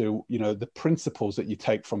curious as to, the principles that you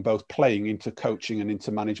take from both playing into coaching and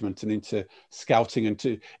into management and into scouting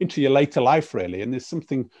and into your later life, really. And there's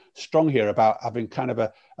something strong here about having kind of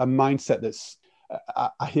a mindset that's,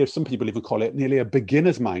 I hear some people even call it nearly a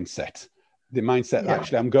beginner's mindset. The mindset that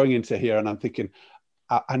actually I'm going into here and I'm thinking,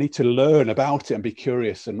 I need to learn about it and be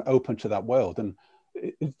curious and open to that world. And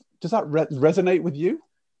does that resonate with you?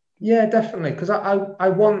 Yeah, definitely. Because I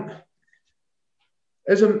want,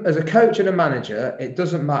 as a coach and a manager, it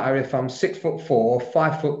doesn't matter if I'm 6'4",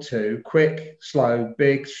 5'2", quick, slow,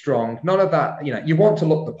 big, strong, none of that. You want to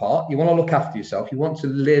look the part, you want to look after yourself, you want to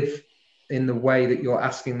live in the way that you're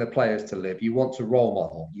asking the players to live. You want to role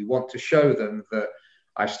model, you want to show them that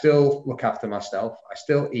I still look after myself, I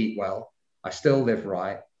still eat well, I still live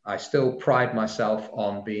right, I still pride myself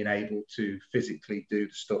on being able to physically do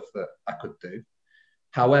the stuff that I could do.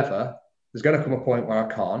 However, there's going to come a point where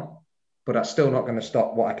I can't, but that's still not going to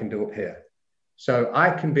stop what I can do up here. So I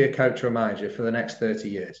can be a coach or a manager for the next 30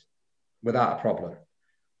 years without a problem.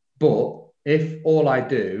 But if all I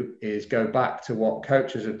do is go back to what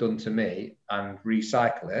coaches have done to me and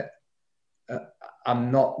recycle it,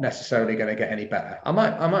 I'm not necessarily going to get any better. I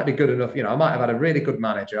might be good enough, I might have had a really good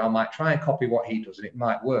manager. I might try and copy what he does and it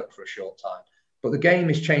might work for a short time. But the game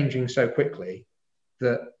is changing so quickly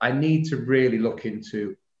that I need to really look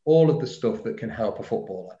into all of the stuff that can help a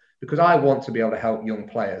footballer, because I want to be able to help young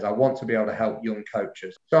players. I want to be able to help young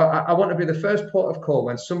coaches. So I want to be the first port of call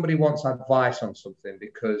when somebody wants advice on something,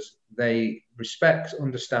 because they respect,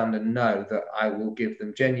 understand, and know that I will give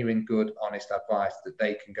them genuine, good, honest advice that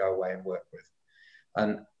they can go away and work with.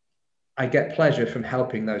 And I get pleasure from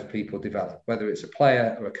helping those people develop, whether it's a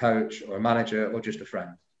player or a coach or a manager or just a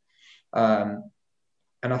friend. And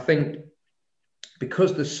I think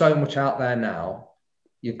because there's so much out there now,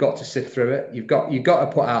 you've got to sift through it. You've got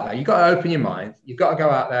to put out there. You've got to open your mind. You've got to go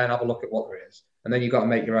out there and have a look at what there is. And then you've got to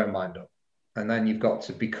make your own mind up. And then you've got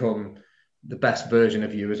to become the best version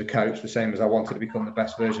of you as a coach, the same as I wanted to become the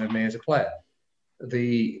best version of me as a player.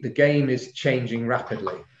 The game is changing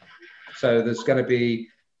rapidly. So there's going to be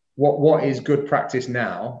what is good practice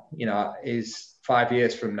now, is 5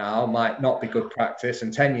 years from now might not be good practice.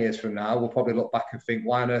 And 10 years from now, we'll probably look back and think,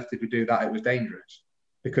 why on earth did we do that? It was dangerous.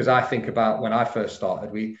 Because I think about when I first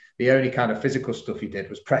started, the only kind of physical stuff you did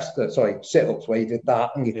was sit-ups, where you did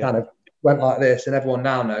that and you kind of went like this. And everyone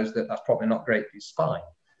now knows that that's probably not great for your spine.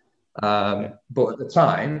 But at the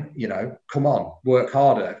time, come on, work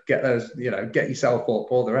harder, get those, get yourself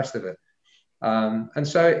up, all the rest of it. And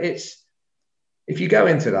so if you go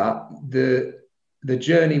into that, the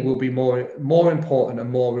journey will be more important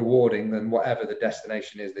and more rewarding than whatever the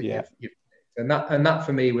destination is that you've and that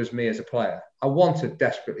for me was me as a player. I wanted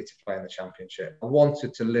desperately to play in the Championship. I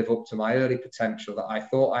wanted to live up to my early potential that I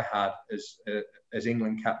thought I had as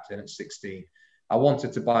England captain at 16. I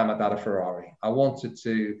wanted to buy my dad a Ferrari. I wanted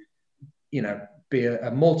to, be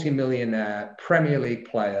a multi-millionaire Premier League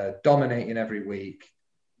player, dominating every week,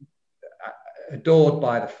 adored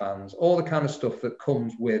by the fans, all the kind of stuff that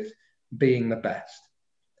comes with being the best.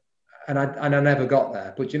 And I never got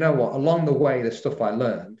there. But you know what? Along the way, the stuff I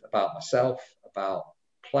learned about myself, about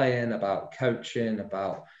playing, about coaching,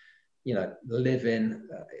 about, living,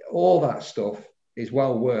 all that stuff is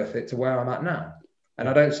well worth it to where I'm at now. And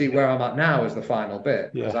I don't see where I'm at now as the final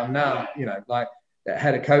bit, because I'm now, like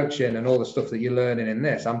head of coaching and all the stuff that you're learning in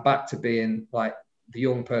this. I'm back to being like the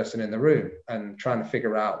young person in the room and trying to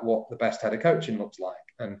figure out what the best head of coaching looks like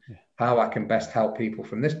and how I can best help people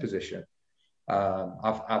from this position.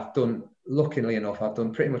 I've done, luckily enough, I've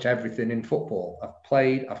done pretty much everything in football. I've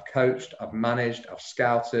played, I've coached, I've managed, I've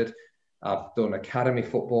scouted, I've done academy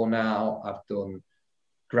football now, I've done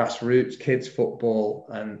grassroots kids football,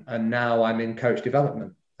 and now I'm in coach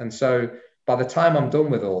development. And so by the time I'm done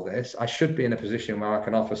with all this, I should be in a position where I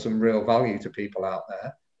can offer some real value to people out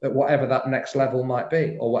there at whatever that next level might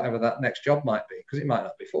be, or whatever that next job might be, because it might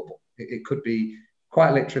not be football. It could be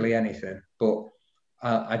quite literally anything. But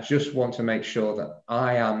I just want to make sure that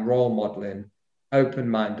I am role modeling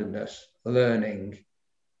open-mindedness, learning,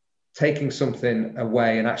 taking something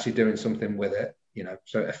away and actually doing something with it,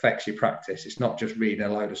 so it affects your practice. It's not just reading a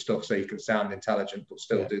load of stuff so you can sound intelligent, but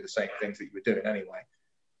still do the same things that you were doing anyway.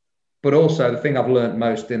 But also the thing I've learned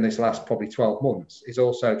most in this last probably 12 months is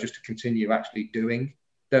also just to continue actually doing.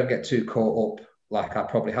 Don't get too caught up, like I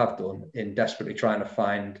probably have done, in desperately trying to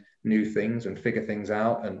find new things and figure things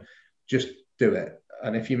out, and just do it.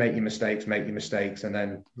 And if you make your mistakes, and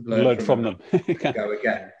then learn from them. Go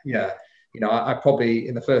again. Yeah. I probably,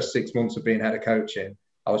 in the first 6 months of being head of coaching,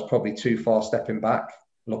 I was probably too far stepping back,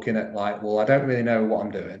 looking at like, well, I don't really know what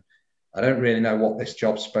I'm doing. I don't really know what this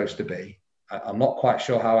job's supposed to be. I'm not quite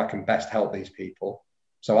sure how I can best help these people.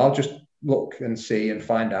 So I'll just look and see and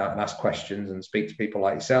find out and ask questions and speak to people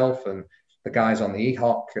like yourself and the guys on the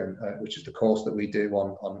EHOC, and which is the course that we do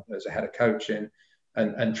on as a head of coaching,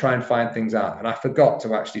 and try and find things out. And I forgot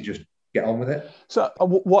to actually just get on with it. So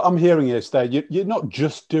what I'm hearing is that you're not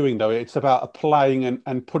just doing, though. It's about applying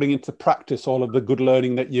and putting into practice all of the good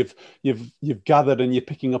learning that you've gathered and you're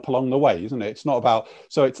picking up along the way, isn't it? It's not about,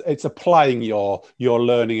 so it's applying your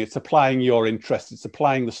learning, it's applying your interests, it's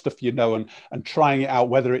applying the stuff and trying it out,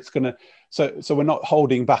 whether it's going to, so we're not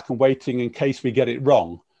holding back and waiting in case we get it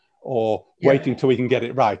wrong, or waiting till we can get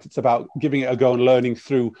it right. It's about giving it a go and learning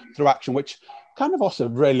through action, which kind of also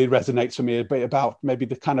really resonates for me a bit about maybe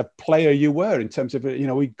the kind of player you were, in terms of,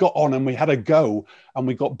 we got on and we had a go and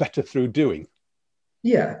we got better through doing.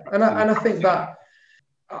 Yeah. And I think that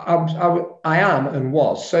I am and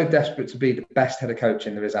was so desperate to be the best head of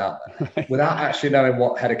coaching there is out there, without actually knowing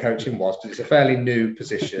what head of coaching was, because it's a fairly new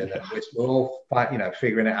position and we're all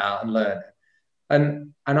figuring it out and learning.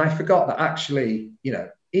 And I forgot that actually,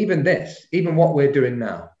 even what we're doing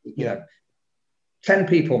now, 10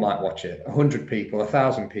 people might watch it, 100 people,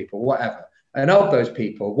 1,000 people, whatever. And of those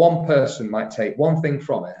people, one person might take one thing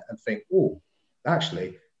from it and think, oh,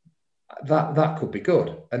 actually, that could be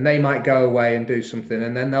good. And they might go away and do something,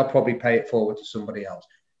 and then they'll probably pay it forward to somebody else,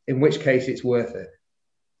 in which case it's worth it.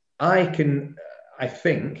 I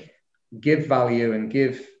think, give value and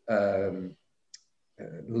give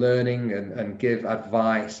learning and give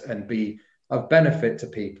advice and be of benefit to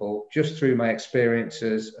people just through my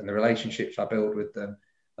experiences and the relationships I build with them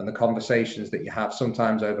and the conversations that you have,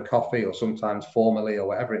 sometimes over coffee or sometimes formally or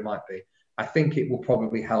whatever it might be. I think it will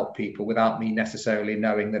probably help people without me necessarily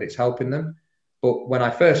knowing that it's helping them. But when I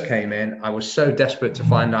first came in, I was so desperate to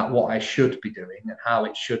find out what I should be doing and how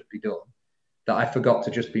it should be done that I forgot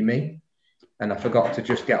to just be me, and I forgot to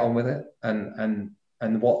just get on with it.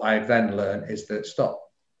 And what I've then learned is that stop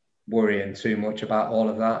worrying too much about all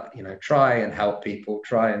of that. Try and help people,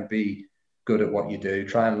 try and be good at what you do,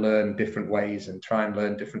 try and learn different ways and try and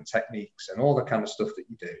learn different techniques and all the kind of stuff that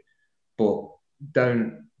you do. But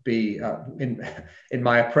don't be in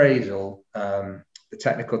my appraisal, the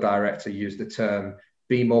technical director used the term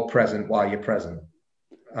be more present while you're present,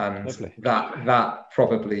 and lovely. that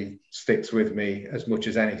probably sticks with me as much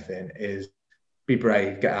as anything. Is be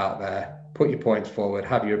brave, get out there, put your points forward,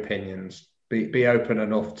 have your opinions, be open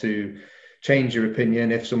enough to change your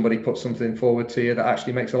opinion if somebody puts something forward to you that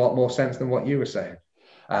actually makes a lot more sense than what you were saying.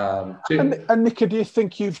 And Nico, do you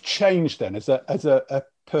think you've changed then as a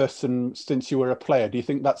person since you were a player? Do you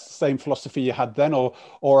think that's the same philosophy you had then, or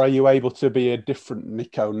are you able to be a different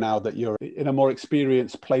Nico now that you're in a more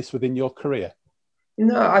experienced place within your career?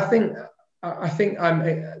 No, I think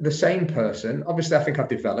I'm the same person. Obviously, I think I've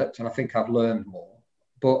developed and I think I've learned more.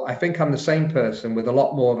 But I think I'm the same person with a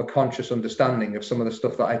lot more of a conscious understanding of some of the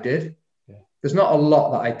stuff that I did. Yeah. There's not a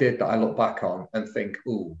lot that I did that I look back on and think,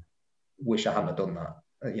 "Ooh, wish I hadn't done that."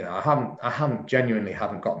 I genuinely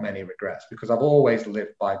haven't got many regrets, because I've always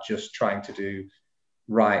lived by just trying to do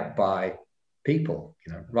right by people,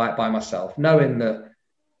 right by myself, knowing that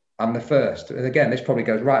I'm the first. And again, this probably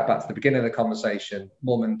goes right back to the beginning of the conversation,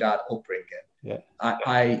 mum and dad upbringing. Yeah.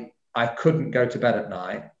 I couldn't go to bed at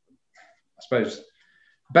night. I suppose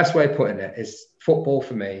best way of putting it is football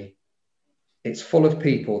for me, it's full of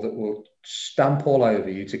people that will stamp all over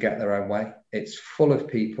you to get their own way. It's full of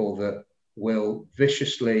people that will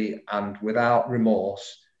viciously and without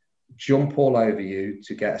remorse jump all over you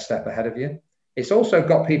to get a step ahead of you. It's also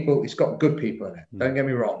got people, it's got good people in it. Don't get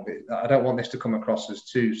me wrong. I don't want this to come across as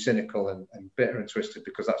too cynical and bitter and twisted,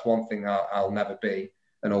 because that's one thing I'll never be,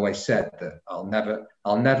 and always said that I'll never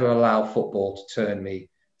allow football to turn me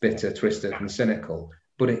bitter, twisted and cynical.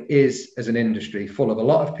 But it is, as an industry, full of a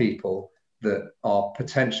lot of people that are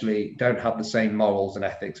potentially don't have the same morals and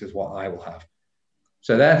ethics as what I will have.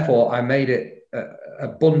 So therefore, I made it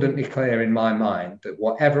abundantly clear in my mind that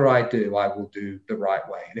whatever I do, I will do the right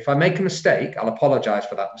way. And if I make a mistake, I'll apologize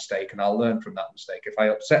for that mistake and I'll learn from that mistake. If I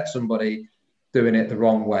upset somebody doing it the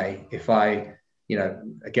wrong way, if I,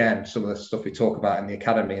 again, some of the stuff we talk about in the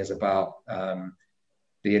academy is about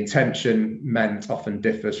the intention meant often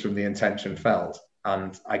differs from the intention felt.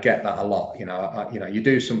 And I get that a lot. You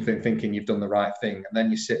do something thinking you've done the right thing, and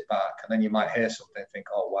then you sit back and then you might hear something and think,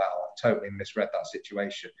 oh, wow, I totally misread that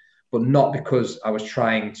situation. But not because I was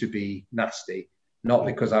trying to be nasty, not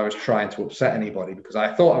because I was trying to upset anybody, because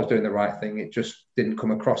I thought I was doing the right thing. It just didn't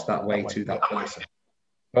come across that way to that person.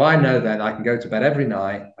 So I know then I can go to bed every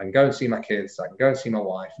night, I can go and see my kids, I can go and see my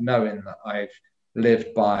wife, knowing that I've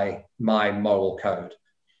lived by my moral code.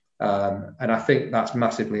 And I think that's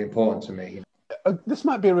massively important to me. This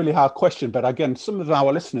might be a really hard question, but again, some of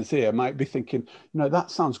our listeners here might be thinking,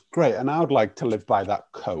 that sounds great, and I would like to live by that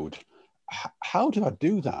code. How do I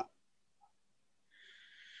do that?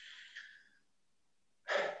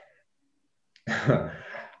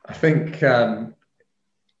 I think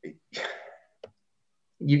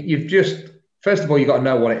you've just, first of all, you've got to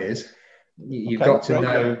know what it is. You've got to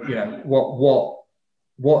know,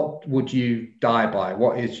 what would you die by?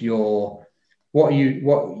 What is your, are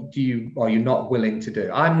you not willing to do?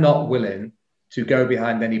 I'm not willing to go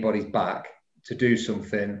behind anybody's back to do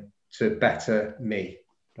something to better me,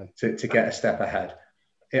 to get a step ahead.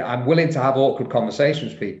 I'm willing to have awkward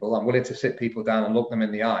conversations with people. I'm willing to sit people down and look them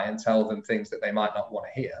in the eye and tell them things that they might not want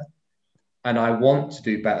to hear. And I want to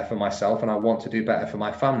do better for myself and I want to do better for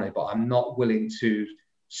my family, but I'm not willing to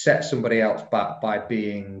set somebody else back by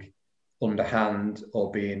being underhand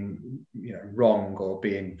or being, wrong or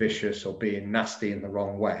being vicious or being nasty in the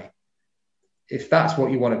wrong way. If that's what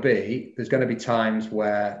you want to be, there's going to be times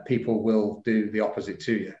where people will do the opposite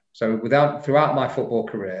to you. So throughout my football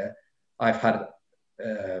career, I've had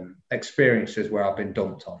experiences where I've been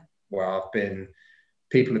dumped on, where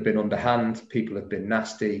people have been underhand, people have been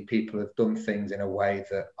nasty, people have done things in a way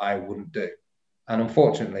that I wouldn't do. And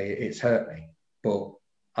unfortunately, it's hurt me, but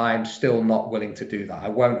I'm still not willing to do that. I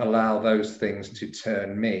won't allow those things to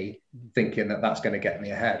turn me thinking that that's going to get me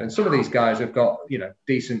ahead. And some of these guys have got,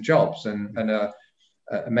 decent jobs and are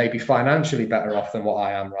maybe financially better off than what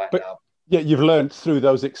I am now. Yeah, you've learned through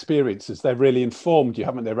those experiences. They've really informed you,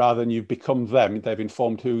 haven't they? Rather than you've become them, they've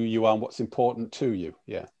informed who you are and what's important to you.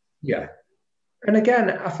 Yeah. Yeah. And again,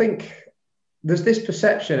 I think there's this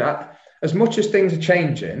perception, as much as things are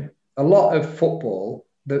changing, a lot of football,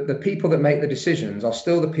 the people that make the decisions are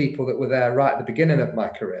still the people that were there right at the beginning of my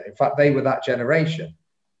career. In fact, they were that generation.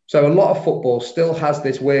 So a lot of football still has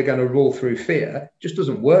this, we're going to rule through fear, just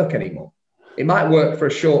doesn't work anymore. It might work for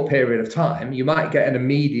a short period of time. You might get an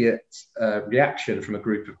immediate reaction from a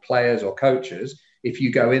group of players or coaches if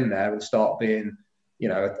you go in there and start being,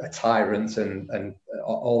 a tyrant and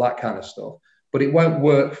all that kind of stuff. But it won't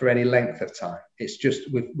work for any length of time. It's just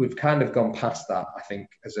we've kind of gone past that, I think,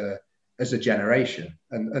 as a generation.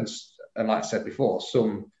 And like I said before,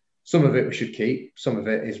 some of it we should keep. Some of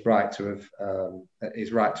it is right to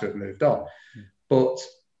have moved on. But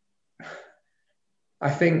I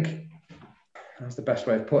think that's the best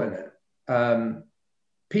way of putting it.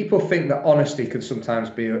 People think that honesty can sometimes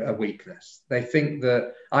be a weakness. They think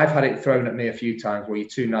that, I've had it thrown at me a few times, where you're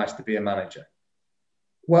too nice to be a manager.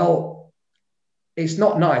 Well, it's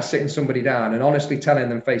not nice sitting somebody down and honestly telling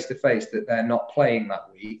them face to face that they're not playing that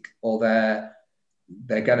week, or they're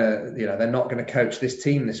not gonna coach this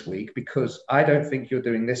team this week because I don't think you're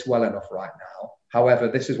doing this well enough right now. However,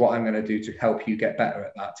 this is what I'm going to do to help you get better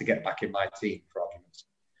at that, to get back in my team, for arguments.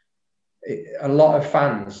 A lot of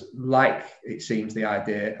fans like, it seems, the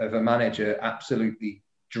idea of a manager absolutely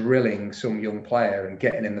drilling some young player and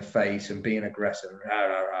getting in the face and being aggressive.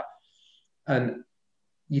 And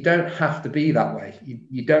you don't have to be that way.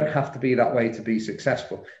 You don't have to be that way to be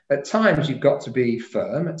successful. At times, you've got to be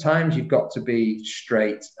firm. At times, you've got to be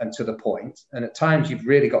straight and to the point. And at times, you've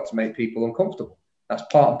really got to make people uncomfortable. That's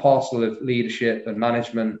part and parcel of leadership and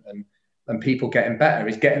management and people getting better,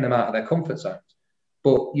 is getting them out of their comfort zones.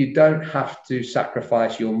 But you don't have to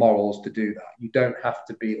sacrifice your morals to do that. You don't have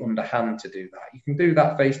to be underhand to do that. You can do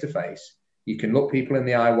that face to face. You can look people in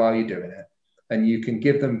the eye while you're doing it, and you can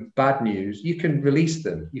give them bad news. You can release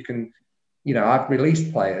them. You can I've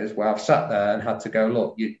released players where I've sat there and had to go,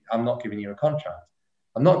 look, I'm not giving you a contract.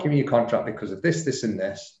 I'm not giving you a contract because of this, this, and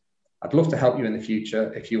this. I'd love to help you in the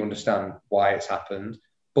future if you understand why it's happened.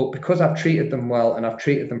 But because I've treated them well and I've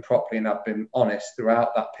treated them properly and I've been honest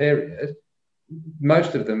throughout that period,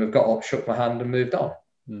 most of them have got up, shook my hand and moved on.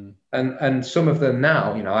 Mm. And some of them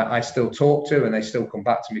now, I still talk to, and they still come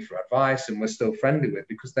back to me for advice, and we're still friendly with,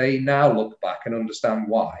 because they now look back and understand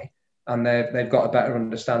why, and they've got a better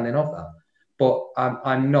understanding of that. But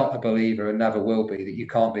I'm not a believer, and never will be, that you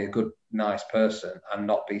can't be a good, nice person and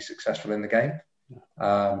not be successful in the game.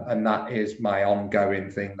 And that is my ongoing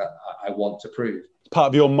thing that I want to prove. It's part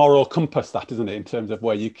of your moral compass, that, isn't it, in terms of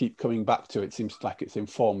where you keep coming back to. It seems like it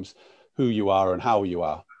informs who you are and how you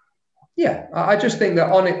are. Yeah, I just think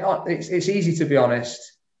that it's easy to be honest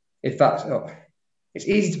if that's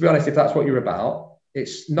what you're about.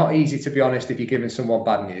 It's not easy to be honest if you're giving someone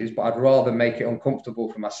bad news, but I'd rather make it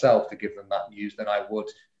uncomfortable for myself to give them that news than I would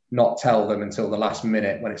not tell them until the last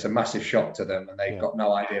minute when it's a massive shock to them and they've got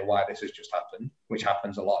no idea why this has just happened, which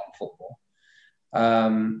happens a lot in football.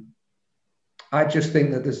 I just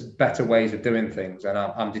think that there's better ways of doing things, and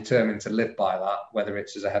I'm determined to live by that, whether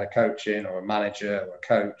it's as a head of coaching or a manager or a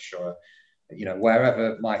coach or,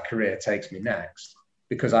 wherever my career takes me next,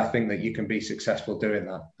 because I think that you can be successful doing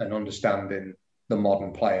that and understanding the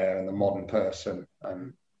modern player and the modern person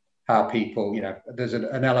and how people, there's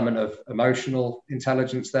an element of emotional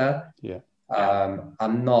intelligence there. Yeah.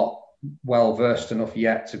 I'm not well versed enough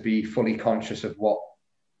yet to be fully conscious of what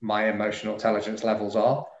my emotional intelligence levels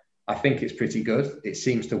are. I think it's pretty good. It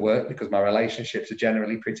seems to work because my relationships are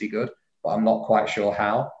generally pretty good, but I'm not quite sure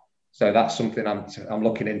how. So that's something I'm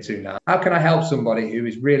looking into now. How can I help somebody who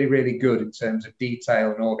is really, really good in terms of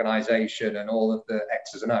detail and organisation and all of the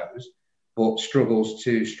X's and O's, but struggles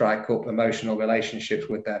to strike up emotional relationships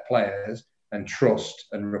with their players and trust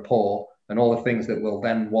and rapport and all the things that will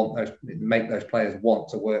then make those players want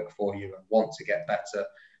to work for you and want to get better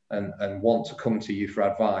and want to come to you for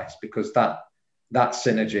advice, because that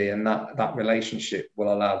synergy and that relationship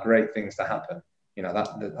will allow great things to happen.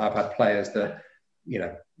 That I've had players that,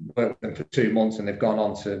 worked with them for 2 months and they've gone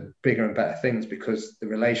on to bigger and better things because the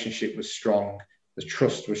relationship was strong, the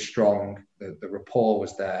trust was strong, the rapport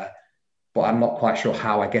was there. But I'm not quite sure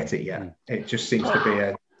how I get it yet. It just seems to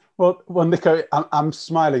be Well, Nico, I'm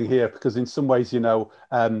smiling here because in some ways,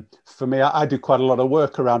 for me, I do quite a lot of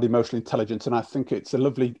work around emotional intelligence, and I think it's a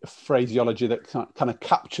lovely phraseology that kind of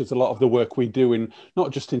captures a lot of the work we do in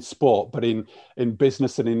not just in sport, but in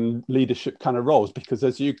business and in leadership kind of roles. Because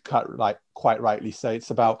as you quite rightly say,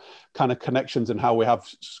 it's about kind of connections and how we have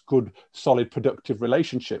good, solid, productive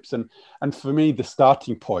relationships. And for me, the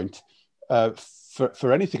starting point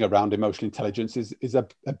for anything around emotional intelligence is a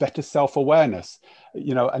better self-awareness,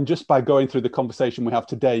 and just by going through the conversation we have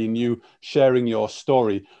today and you sharing your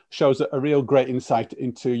story shows a real great insight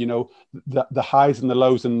into, the highs and the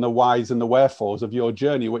lows and the whys and the wherefores of your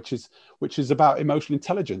journey, which is about emotional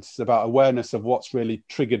intelligence. It's about awareness of what's really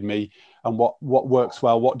triggered me and what works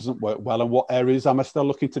well, what doesn't work well, and what areas am I still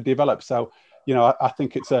looking to develop. So, I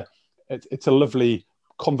think it's a lovely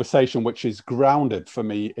conversation which is grounded for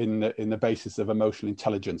me in the basis of emotional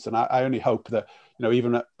intelligence, and I only hope that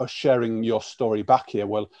even us sharing your story back here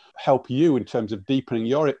will help you in terms of deepening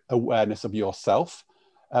your awareness of yourself,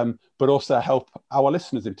 but also help our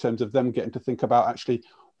listeners in terms of them getting to think about actually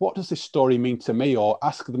what does this story mean to me, or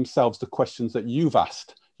ask themselves the questions that you've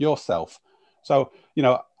asked yourself. So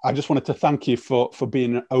I just wanted to thank you for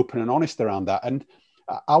being open and honest around that, and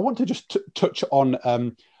I want to just touch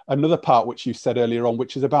on another part which you said earlier on,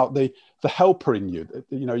 which is about the helper in you.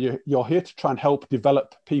 You're here to try and help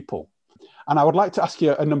develop people. And I would like to ask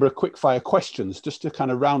you a number of quick fire questions just to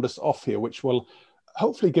kind of round us off here, which will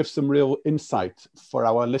hopefully give some real insight for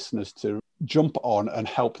our listeners to jump on and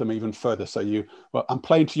help them even further. So I'm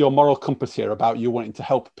playing to your moral compass here about you wanting to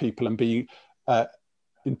help people and be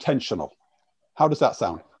intentional. How does that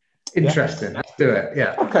sound? Interesting. Let's do it.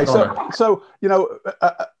 Yeah. Okay. So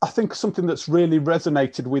I think something that's really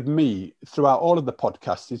resonated with me throughout all of the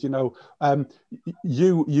podcasts is,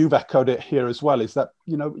 you've echoed it here as well, is that,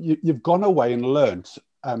 you've gone away and learned.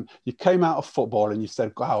 You came out of football and you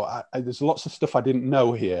said, wow, there's lots of stuff I didn't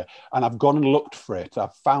know here. And I've gone and looked for it.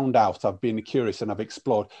 I've found out, I've been curious and I've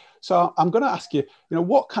explored. So I'm going to ask you,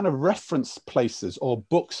 what kind of reference places or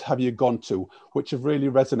books have you gone to which have really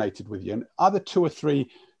resonated with you? And are there 2 or 3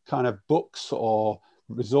 kind of books or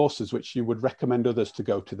resources which you would recommend others to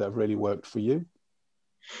go to that have really worked for you?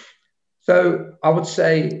 So I would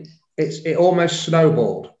say it almost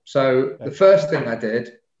snowballed. So the first thing I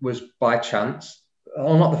did was by chance,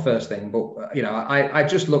 or not the first thing, but I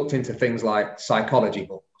just looked into things like psychology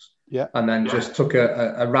books. Yeah. And then just took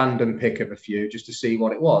a random pick of a few just to see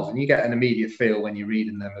what it was. And you get an immediate feel when you're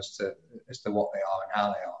reading them as to what they are and how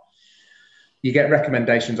they are. You get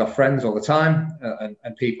recommendations off friends all the time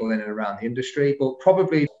and people in and around the industry. But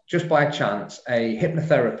probably just by chance, a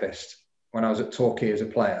hypnotherapist, when I was at Torquay as a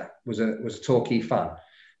player, was a Torquay fan.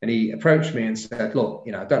 And he approached me and said, look,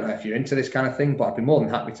 I don't know if you're into this kind of thing, but I'd be more than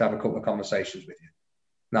happy to have a couple of conversations with you.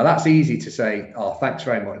 Now, that's easy to say, oh, thanks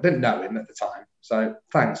very much. I didn't know him at the time. So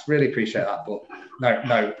thanks, really appreciate that. But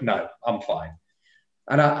no, I'm fine.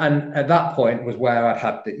 And at that point was where I'd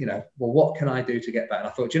had the, well, what can I do to get better? And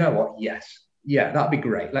I thought, you know what? Yes. Yeah, that'd be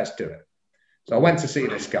great. Let's do it. So I went to see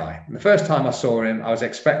this guy. And the first time I saw him, I was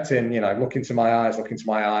expecting, look into my eyes,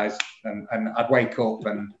 and I'd wake up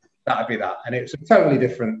and that'd be that. And it was a totally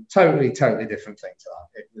different thing to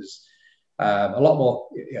that. It was a lot more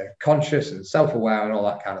conscious and self-aware and all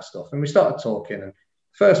that kind of stuff. And we started talking. And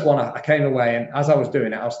first one, I came away, and as I was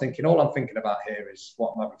doing it, I was thinking, all I'm thinking about here is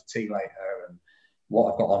what I'm having for tea later and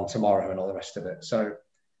what I've got on tomorrow and all the rest of it. So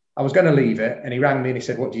I was going to leave it, and he rang me and he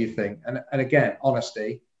said, what do you think? And again,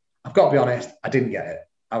 honesty, I've got to be honest, I didn't get it.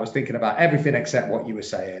 I was thinking about everything except what you were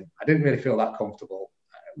saying. I didn't really feel that comfortable.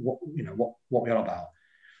 What we're on about.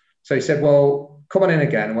 So he said, well, come on in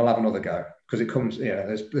again and we'll have another go, because it comes,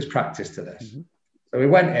 there's practice to this. Mm-hmm. So we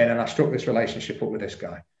went in and I struck this relationship up with this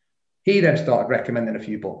guy. He then started recommending a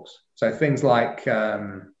few books. So things like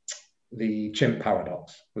The Chimp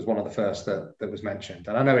Paradox was one of the first that was mentioned.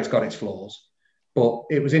 And I know it's got its flaws, but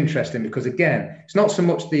it was interesting because, again, it's not so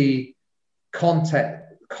much the content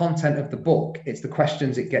of the book, it's the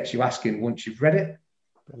questions it gets you asking once you've read it.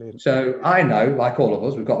 Brilliant. So I know, like all of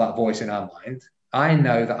us, we've got that voice in our mind. I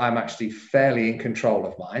know that I'm actually fairly in control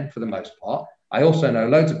of mine for the most part. I also know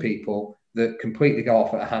loads of people that completely go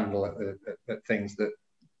off at a handle at things that,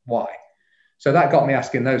 why? So that got me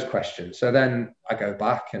asking those questions. So then I go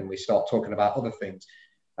back and we start talking about other things.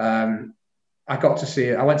 I went to see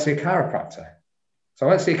a chiropractor. So I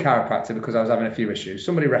went to see a chiropractor because I was having a few issues.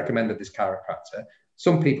 Somebody recommended this chiropractor.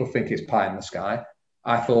 Some people think it's pie in the sky.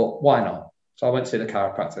 I thought, why not? So I went to see the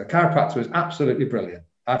chiropractor. The chiropractor was absolutely brilliant.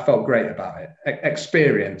 I felt great about it.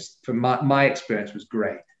 My experience was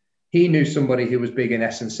great. He knew somebody who was big in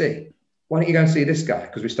S&C. Why don't you go and see this guy?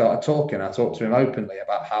 Because we started talking. I talked to him openly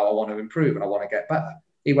about how I want to improve and I want to get better.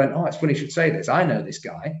 He went, oh, it's funny you should say this. I know this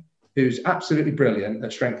guy who's absolutely brilliant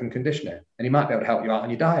at strength and conditioning, and he might be able to help you out on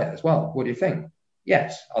your diet as well. What do you think?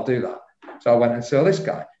 Yes, I'll do that. So I went and saw this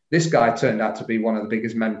guy. This guy turned out to be one of the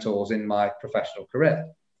biggest mentors in my professional career.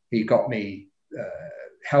 He got me,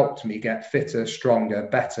 helped me get fitter, stronger,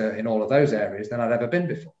 better in all of those areas than I'd ever been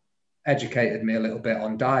before. Educated me a little bit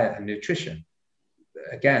on diet and nutrition.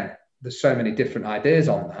 Again, there's so many different ideas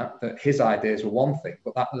on that his ideas were one thing,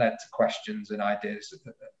 but that led to questions and ideas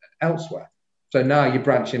elsewhere. So now you're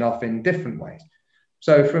branching off in different ways.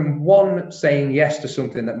 So from one saying yes to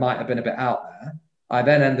something that might have been a bit out there, I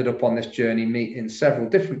then ended up on this journey meeting several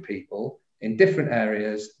different people in different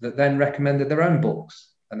areas that then recommended their own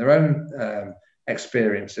books and their own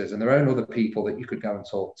experiences and their own other people that you could go and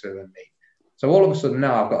talk to and meet. So all of a sudden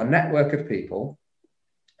now I've got a network of people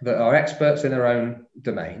that are experts in their own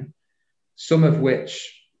domain, some of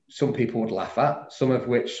which some people would laugh at, some of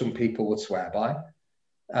which some people would swear by.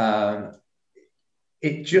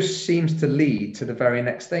 It just seems to lead to the very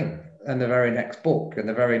next thing and the very next book and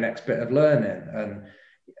the very next bit of learning.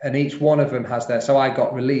 And each one of them has their, so I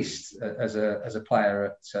got released as a player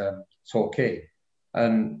at Torquay,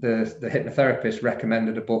 and the hypnotherapist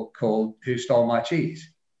recommended a book called Who Stole My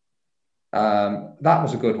Cheese? That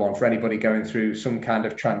was a good one for anybody going through some kind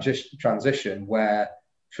of transition where,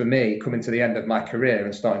 for me, coming to the end of my career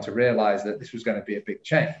and starting to realize that this was going to be a big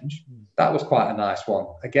change, that was quite a nice one.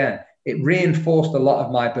 Again, it reinforced a lot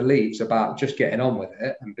of my beliefs about just getting on with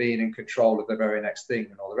it and being in control of the very next thing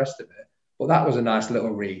and all the rest of it. But that was a nice little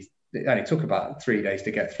read. It only took about 3 days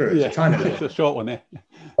to get through. It's a tiny little. It's a short one, yeah.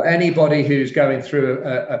 But anybody who's going through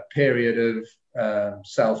a period of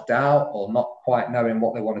self-doubt or not quite knowing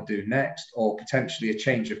what they want to do next, or potentially a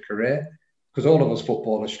change of career, because all of us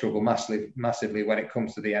footballers struggle massively when it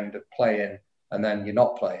comes to the end of playing and then you're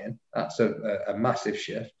not playing. That's a massive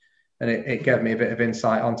shift. And it gave me a bit of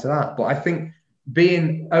insight onto that. But I think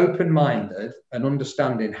being open-minded and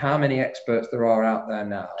understanding how many experts there are out there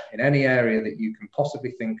now in any area that you can possibly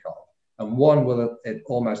think of, and one will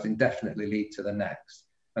almost indefinitely lead to the next.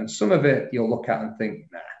 And some of it you'll look at and think,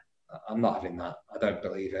 nah, I'm not having that. I don't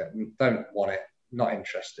believe it. Don't want it. Not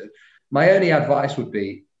interested. My only advice would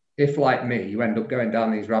be, if, like me, you end up going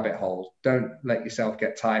down these rabbit holes, don't let yourself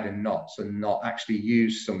get tied in knots and not actually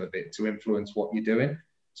use some of it to influence what you're doing.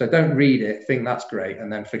 So don't read it, think that's great,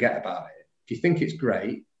 and then forget about it. If you think it's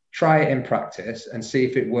great, try it in practice and see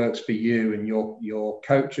if it works for you and your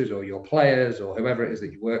coaches or your players or whoever it is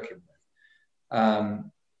that you're working with.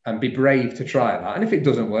 And be brave to try that. And if it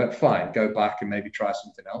doesn't work, fine, go back and maybe try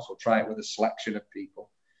something else, or try it with a selection of people.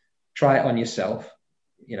 Try it on yourself.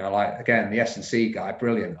 Like, again, the S&C guy,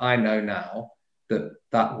 brilliant. I know now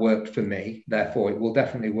that worked for me. Therefore, it will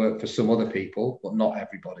definitely work for some other people, but not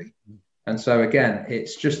everybody. And so, again,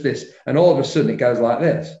 it's just this. And all of a sudden, it goes like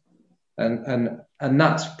this. And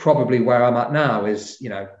that's probably where I'm at now is,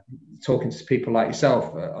 talking to people like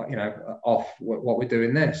yourself, off what we're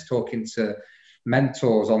doing this, talking to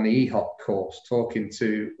mentors on the EHOP course, talking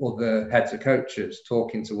to other heads of coaches,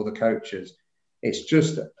 talking to other coaches. It's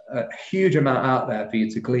just a huge amount out there for you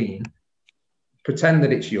to glean. Pretend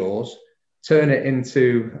that it's yours, turn it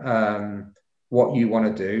into what you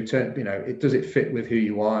want to do. Does it fit with who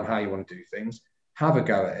you are and how you want to do things? Have a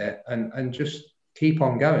go at it and just keep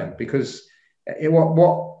on going, because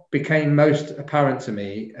what became most apparent to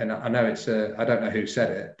me, and I know I don't know who said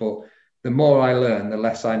it, but the more I learn, the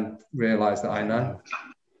less I realise that I know.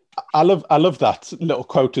 I love that little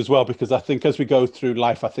quote as well, because I think as we go through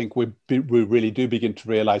life, I think we really do begin to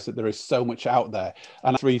realise that there is so much out there.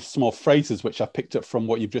 And 3 small phrases which I picked up from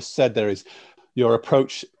what you've just said there is your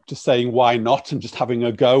approach to saying why not and just having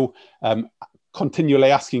a go,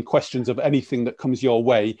 continually asking questions of anything that comes your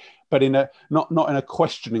way, but in a not in a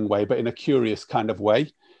questioning way, but in a curious kind of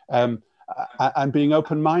way, and being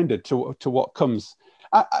open-minded to what comes.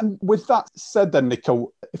 And with that said then,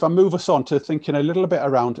 Nico, if I move us on to thinking a little bit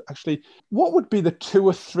around, actually, what would be the 2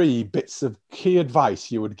 or 3 bits of key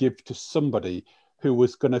advice you would give to somebody who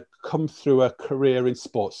was going to come through a career in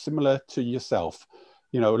sports similar to yourself?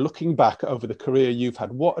 Looking back over the career you've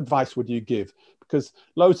had, what advice would you give? Because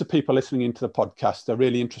loads of people listening into the podcast are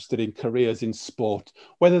really interested in careers in sport,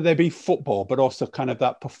 whether they be football, but also kind of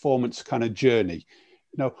that performance kind of journey.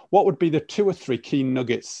 What would be the 2 or 3 key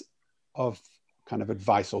nuggets of kind of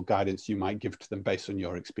advice or guidance you might give to them based on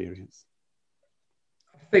your experience?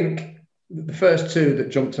 I think the first 2 that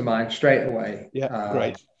jump to mind straight away. Yeah,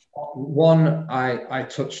 great. One I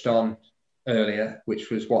touched on earlier, which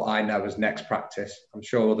was what I know as next practice. I'm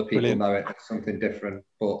sure other people Brilliant. know it as something different,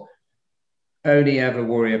 but only ever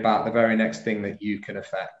worry about the very next thing that you can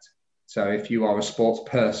affect. So if you are a sports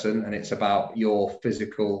person and it's about your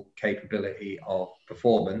physical capability of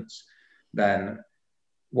performance, then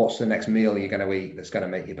what's the next meal you're going to eat that's going to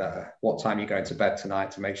make you better? What time are you going to bed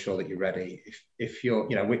tonight to make sure that you're ready? If you're,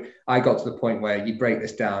 I got to the point where you break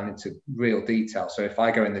this down into real detail. So if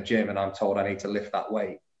I go in the gym and I'm told I need to lift that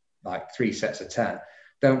weight, like 3 sets of 10,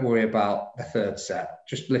 don't worry about the 3rd set.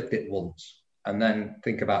 Just lift it once and then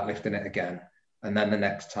think about lifting it again. And then the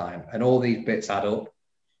next time. And all these bits add up.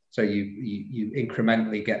 So you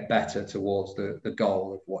incrementally get better towards the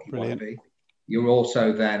goal of what you Brilliant. want to be. You're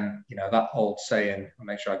also then, that old saying, I'll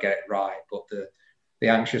make sure I get it right, but the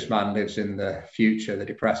anxious man lives in the future, the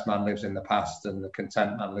depressed man lives in the past, and the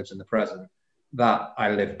content man lives in the present. That I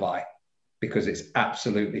live by, because it's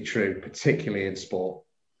absolutely true, particularly in sport,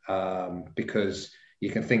 because you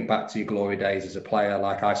can think back to your glory days as a player,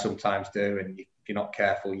 like I sometimes do, and if you're not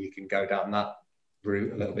careful, you can go down that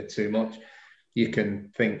route a little bit too much. You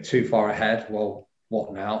can think too far ahead. Well,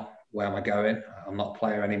 what now? Where am I going? I'm not a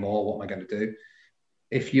player anymore. What am I going to do?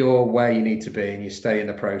 If you're where you need to be and you stay in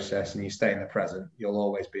the process and you stay in the present, you'll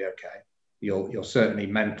always be okay. You'll certainly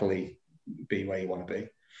mentally be where you want to be.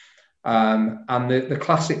 And the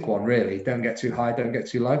classic one, really, don't get too high, don't get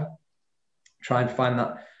too low. Try and find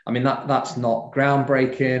that. I mean, that's not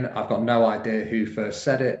groundbreaking. I've got no idea who first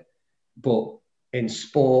said it, but in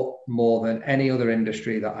sport, more than any other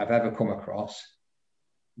industry that I've ever come across,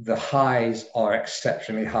 the highs are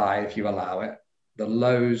exceptionally high if you allow it. The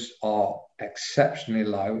lows are exceptionally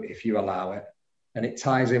low if you allow it. And it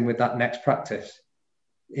ties in with that next practice.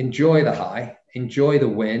 Enjoy the high, enjoy the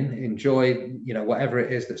win, enjoy, whatever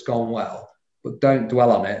it is that's gone well, but don't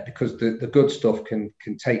dwell on it, because the good stuff can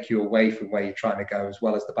take you away from where you're trying to go, as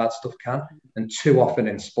well as the bad stuff can. And too often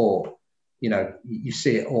in sport, you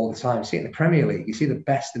see it all the time. You see it in the Premier League. You see the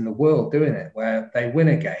best in the world doing it, where they win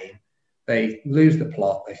a game, they lose the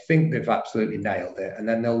plot, they think they've absolutely nailed it, and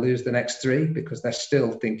then they'll lose the next 3 because they're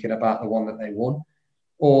still thinking about the one that they won.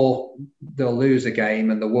 Or they'll lose a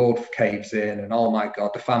game and the world caves in, and oh my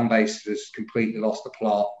God, the fan base has completely lost the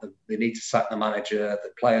plot. They need to sack the manager,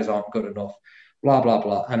 the players aren't good enough, blah, blah,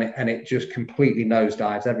 blah. And it just completely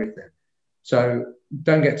nosedives everything. So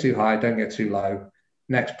don't get too high, don't get too low.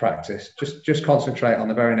 Next practice, just concentrate on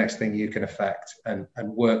the very next thing you can affect and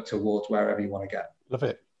work towards wherever you want to get. Love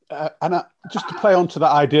it. And just to play on to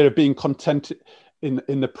that idea of being content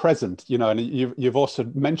in the present, you know, and you've also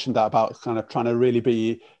mentioned that about kind of trying to really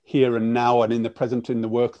be here and now and in the present in the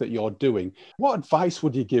work that you're doing. What advice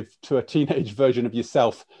would you give to a teenage version of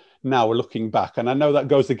yourself now looking back? And I know that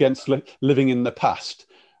goes against living in the past,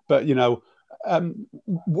 but, you know,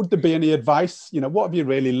 would there be any advice? You know, what have you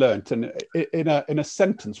really learnt? And in a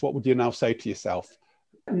sentence, what would you now say to yourself?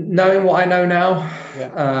 Knowing what I know now,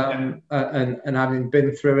 Yeah. and having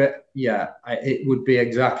been through it, it would be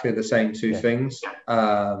exactly the same two things.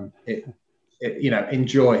 You know,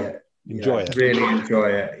 enjoy it. Enjoy it. Really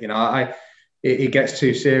enjoy it. You know, it gets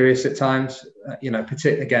too serious at times. You know,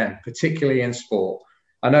 particularly in sport.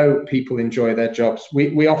 I know people enjoy their jobs.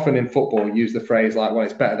 We often in football use the phrase like, well,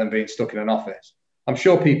 it's better than being stuck in an office. I'm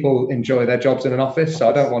sure people enjoy their jobs in an office, so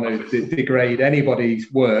I don't want to degrade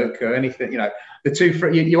anybody's work or anything. You know,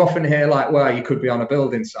 you often hear like, well, you could be on a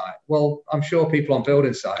building site. Well, I'm sure people on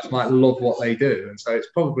building sites might love what they do, and so it's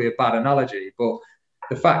probably a bad analogy. But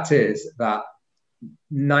the fact is that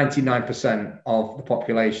 99% of the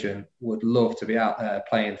population would love to be out there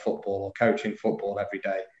playing football or coaching football every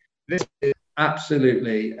day. This is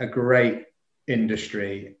absolutely a great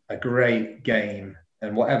industry, a great game.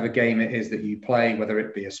 And whatever game it is that you play, whether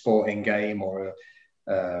it be a sporting game or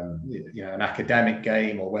an academic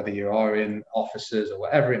game, or whether you are in offices or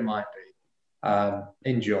whatever it might be,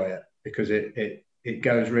 enjoy it, because it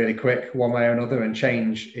goes really quick one way or another, and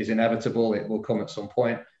change is inevitable. It will come at some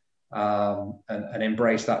point, and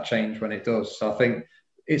embrace that change when it does. So I think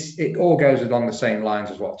it all goes along the same lines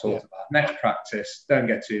as what I talked about. Next practice, don't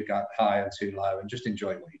get too high and too low, and just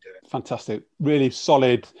enjoy what you're doing. Fantastic, really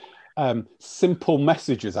solid. Simple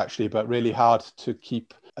messages actually, but really hard to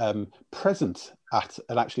keep present at,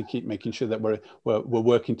 and actually keep making sure that we're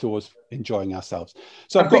working towards enjoying ourselves.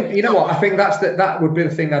 So you know what, I think that would be the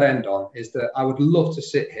thing I'd end on, is that I would love to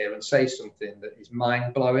sit here and say something that is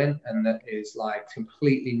mind blowing and that is like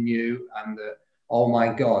completely new, and that, oh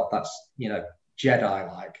my God, that's, you know, Jedi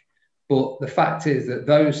like. But the fact is that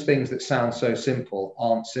those things that sound so simple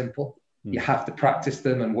aren't simple. You have to practice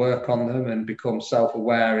them and work on them and become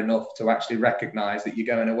self-aware enough to actually recognize that you're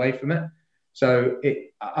going away from it. So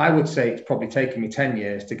I would say it's probably taken me 10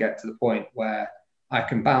 years to get to the point where I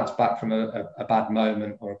can bounce back from a bad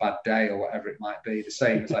moment or a bad day or whatever it might be, the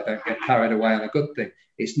same as I don't get carried away on a good thing.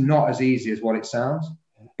 It's not as easy as what it sounds,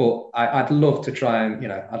 but I'd love to try and, you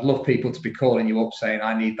know, I'd love people to be calling you up saying,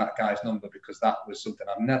 I need that guy's number, because that was something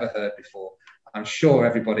I've never heard before. I'm sure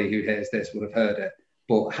everybody who hears this would have heard it.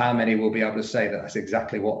 But how many will be able to say that that's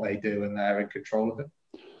exactly what they do and they're in control of it?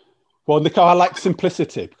 Well, Nico, I like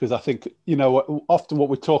simplicity, because I think, you know, often what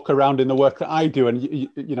we talk around in the work that I do, and you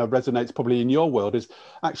know, resonates probably in your world, is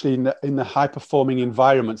actually in the high performing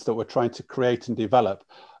environments that we're trying to create and develop.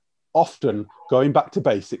 Often going back to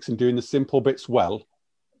basics and doing the simple bits well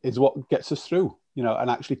is what gets us through, you know, and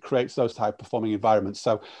actually creates those high performing environments.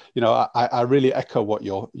 So, you know, I really echo what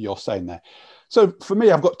you're saying there. So for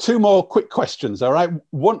me, I've got two more quick questions. All right.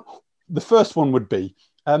 The first one would be,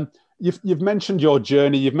 you've mentioned your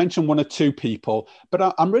journey, you've mentioned one or two people,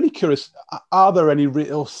 but I'm really curious, are there any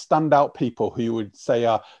real standout people who you would say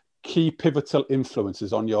are key pivotal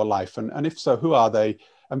influences on your life? And if so, who are they?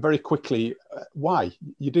 And very quickly, why?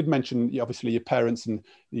 You did mention, obviously, your parents and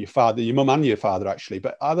your father, your mum and your father, actually,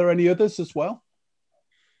 but are there any others as well?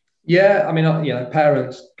 Yeah, I mean, you know,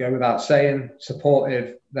 parents go without saying,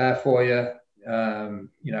 supportive, there for you.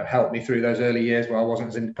 You know, helped me through those early years where I wasn't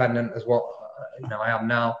as independent as what, you know, I am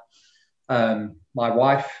now. My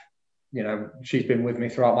wife, you know, she's been with me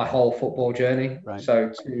throughout my whole football journey. Right.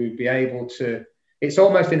 So to be able to, it's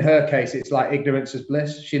almost in her case, it's like ignorance is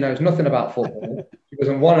bliss. She knows nothing about football. She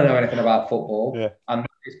doesn't want to know anything about football. Yeah. And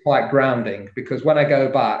it's quite grounding, because when I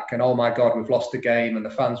go back and, oh my God, we've lost a game and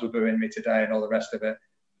the fans were booing me today and all the rest of it,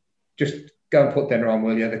 just go and put dinner on,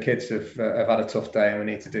 will you? The kids have had a tough day and we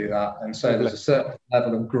need to do that. And so there's a certain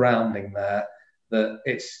level of grounding there that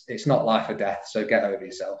it's not life or death. So get over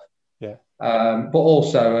yourself. Yeah. But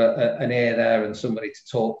also an ear there and somebody to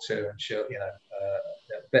talk to, and she'll, you know,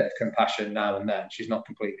 a bit of compassion now and then. She's not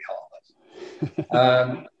completely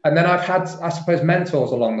heartless. And then I've had, I suppose,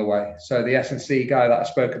 mentors along the way. So the S&C guy that I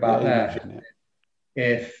spoke about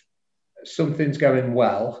if something's going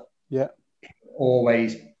well,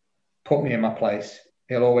 always put me in my place.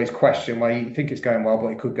 He'll always question, well, you think it's going well, but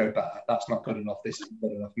it could go better. That's not good enough. This isn't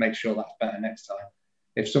good enough. Make sure that's better next time.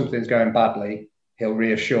 If something's going badly, he'll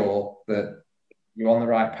reassure that you're on the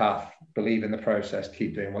right path, believe in the process,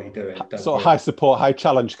 keep doing what you're doing. Sort of high support, high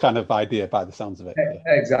challenge kind of idea by the sounds of it.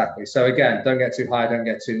 Exactly. So again, don't get too high, don't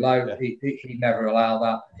get too low. Yeah. He never allowed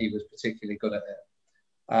that. He was particularly good at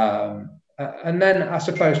it. And then I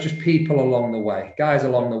suppose just people along the way, guys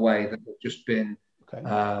along the way that have just been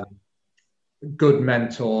Okay. Good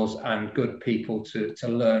mentors and good people to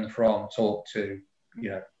learn from, talk to,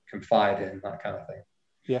 confide in, that kind of thing.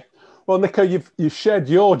 Yeah. Well, Nico, you've shared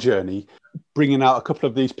your journey, bringing out a couple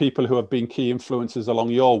of these people who have been key influences along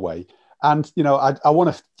your way. And, I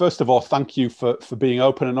want to, first of all, thank you for being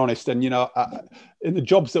open and honest. And, in the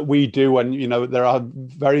jobs that we do, and, there are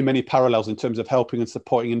very many parallels in terms of helping and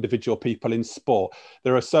supporting individual people in sport.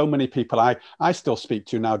 There are so many people I still speak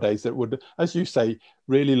to nowadays that would, as you say,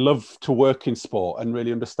 really love to work in sport and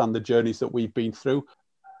really understand the journeys that we've been through.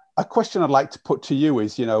 A question I'd like to put to you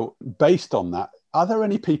is, based on that, are there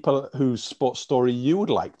any people whose sports story you would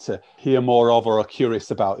like to hear more of or are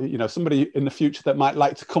curious about? Somebody in the future that might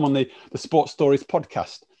like to come on the Sports Stories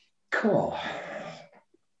podcast? Cool.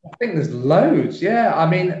 I think there's loads. Yeah. I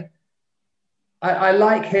mean, I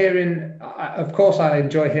like hearing, of course, I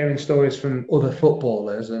enjoy hearing stories from other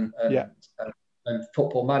footballers and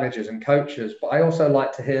football managers and coaches, but I also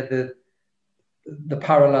like to hear the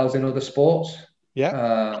parallels in other sports.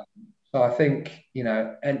 Yeah. So I think,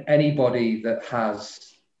 and anybody that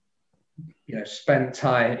has, spent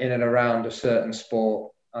time in and around a certain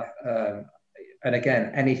sport, and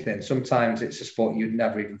again, anything, sometimes it's a sport you'd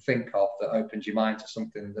never even think of that opens your mind to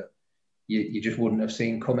something that you just wouldn't have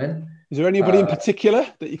seen coming. Is there anybody in particular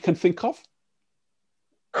that you can think of?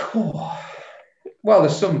 Cool. Well,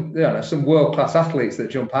 there's some world-class athletes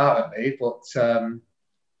that jump out at me, but,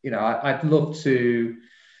 I'd love to...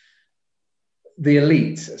 The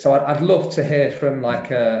elite. So I'd love to hear from like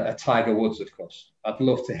a Tiger Woods, of course. I'd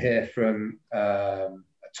love to hear from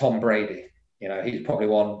Tom Brady. He's probably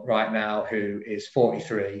one right now who is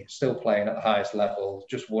 43, still playing at the highest level,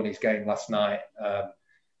 just won his game last night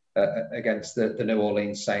against the New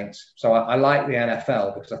Orleans Saints. So I like the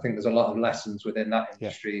NFL because I think there's a lot of lessons within that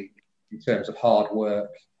industry in terms of hard work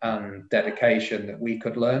and dedication that we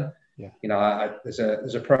could learn. Yeah.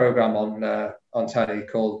 There's a program on telly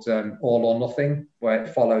called All or Nothing, where it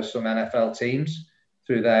follows some NFL teams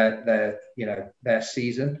through their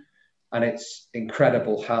season, and it's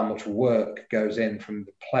incredible how much work goes in from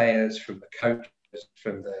the players, from the coaches,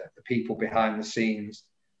 from the people behind the scenes.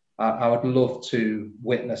 I would love to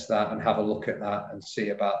witness that and have a look at that and see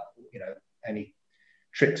about any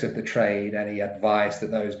tricks of the trade, any advice that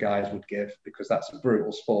those guys would give, because that's a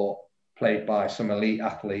brutal sport played by some elite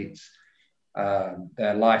athletes.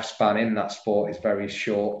 Their lifespan in that sport is very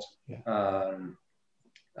short. Yeah.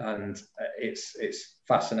 And it's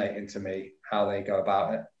fascinating to me how they go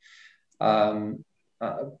about it.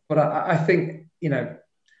 But I think,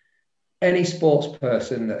 any sports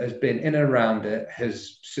person that has been in and around it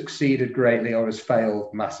has succeeded greatly or has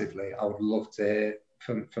failed massively. I would love to hear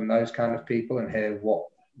from those kind of people and hear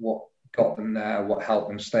what got them there, what helped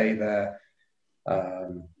them stay there,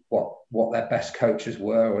 what their best coaches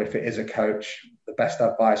were, or if it is a coach, the best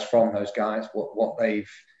advice from those guys, what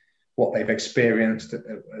they've experienced,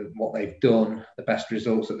 what they've done, the best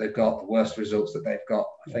results that they've got, the worst results that they've got.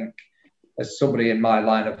 I think as somebody in my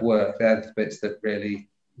line of work, they're the bits that really,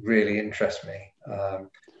 really interest me.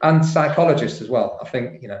 And psychologists as well. I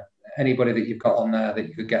think, anybody that you've got on there that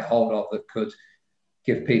you could get hold of that could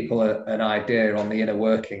give people an idea on the inner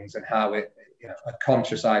workings and how a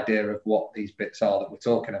conscious idea of what these bits are that we're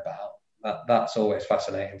talking about. That's always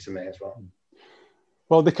fascinating to me as well.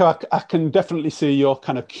 Well, Nico, I can definitely see your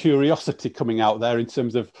kind of curiosity coming out there in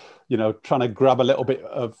terms of, trying to grab a little bit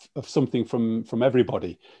of something from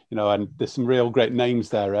everybody, and there's some real great names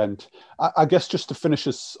there. And I guess just to finish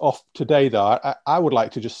us off today, though, I would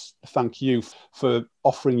like to just thank you for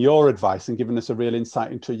offering your advice and giving us a real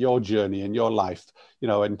insight into your journey and your life,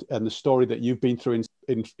 and the story that you've been through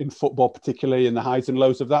in football, particularly in the highs and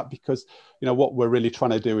lows of that, because, what we're really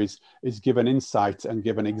trying to do is give an insight and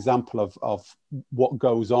give an example of what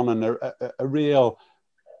goes on and a real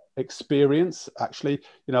experience, actually,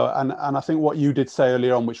 and I think what you did say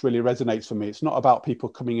earlier on, which really resonates for me, it's not about people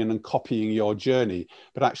coming in and copying your journey,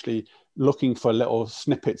 but actually looking for little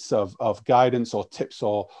snippets of guidance or tips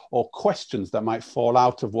or questions that might fall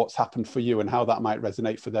out of what's happened for you and how that might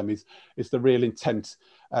resonate for them is the real intent.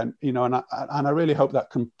 And I really hope that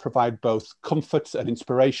can provide both comfort and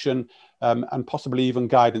inspiration, and possibly even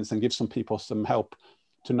guidance, and give some people some help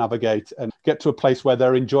to navigate and get to a place where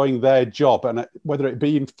they're enjoying their job, and whether it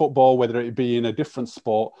be in football, whether it be in a different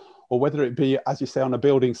sport, or whether it be, as you say, on a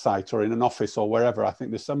building site or in an office or wherever. I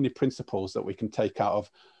think there's so many principles that we can take out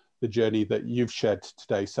of the journey that you've shared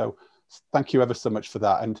today. So thank you ever so much for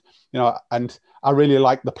that. And, and I really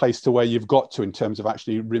like the place to where you've got to in terms of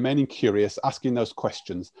actually remaining curious, asking those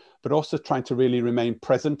questions, but also trying to really remain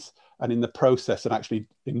present and in the process and actually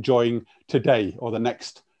enjoying today or the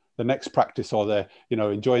next the next practice, or the, you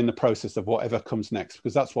know, enjoying the process of whatever comes next,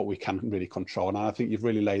 because that's what we can really control. And I think you've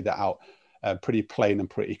really laid that out pretty plain and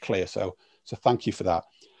pretty clear. So thank you for that.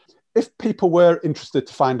 If people were interested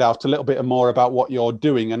to find out a little bit more about what you're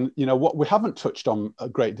doing, and, you know, what we haven't touched on a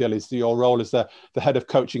great deal is your role as the head of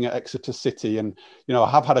coaching at Exeter City. And, you know, I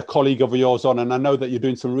have had a colleague of yours on, and I know that you're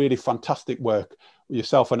doing some really fantastic work,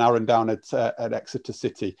 yourself and Aaron, down at Exeter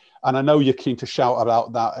City. And I know you're keen to shout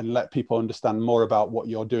about that and let people understand more about what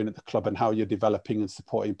you're doing at the club and how you're developing and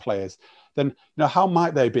supporting players. Then, you know, how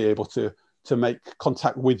might they be able to make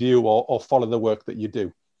contact with you or follow the work that you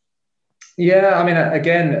do? Yeah, I mean,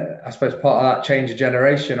 again, I suppose part of that change of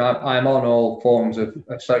generation, I'm on all forms of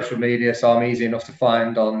social media, so I'm easy enough to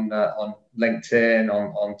find on LinkedIn,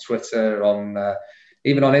 on Twitter,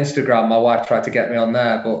 even on Instagram. My wife tried to get me on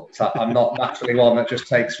there, but I'm not naturally one that just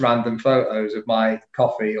takes random photos of my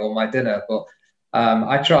coffee or my dinner. But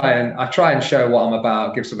I try and show what I'm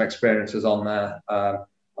about, give some experiences on there.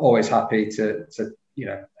 Always happy to you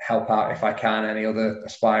know, help out if I can, any other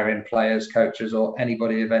aspiring players, coaches, or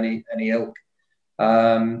anybody of any ilk.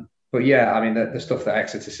 But yeah, I mean, the stuff that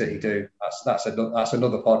Exeter City do, that's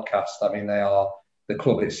another podcast. I mean, they are the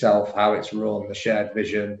club itself, how it's run, the shared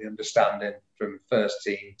vision, the understanding from first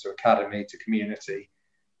team to academy to community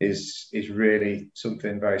is really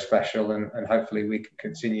something very special. And hopefully we can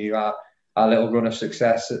continue our little run of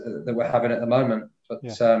success that we're having at the moment. But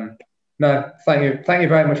yeah. No, thank you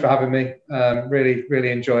very much for having me. Really,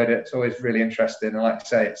 really enjoyed it. It's always really interesting, and like I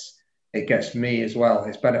say, it gets me as well.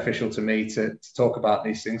 It's beneficial to me to talk about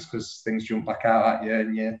these things, because things jump back out at you,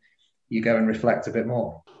 and you go and reflect a bit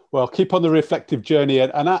more. Well, keep on the reflective journey,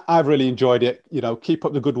 and I've really enjoyed it. You know, keep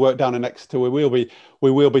up the good work down in Exeter. We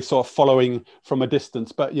will be sort of following from a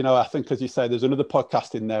distance, but, you know, I think, as you say, there's another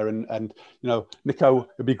podcast in there, and you know, Nico,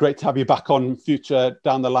 it'd be great to have you back on future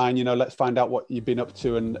down the line. You know, let's find out what you've been up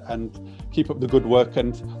to, and keep up the good work.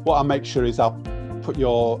 And what I'll make sure is I'll put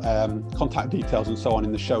your contact details and so on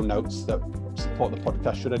in the show notes that support the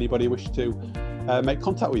podcast, should anybody wish to make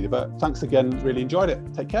contact with you. But thanks again, really enjoyed it.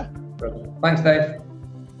 Take care. Thanks, Dave.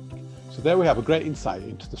 So there we have a great insight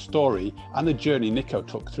into the story and the journey Nico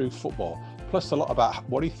took through football, plus a lot about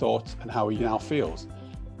what he thought and how he now feels.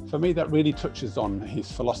 For me, that really touches on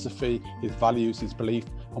his philosophy, his values, his belief,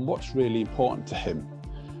 and what's really important to him.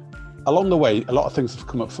 Along the way, a lot of things have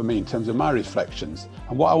come up for me in terms of my reflections,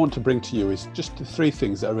 and what I want to bring to you is just the three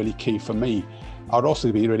things that are really key for me. I'd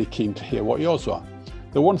also be really keen to hear what yours are.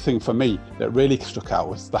 The one thing for me that really struck out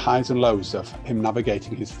was the highs and lows of him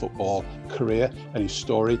navigating his football career and his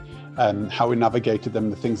story, and how he navigated them,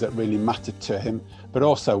 the things that really mattered to him, but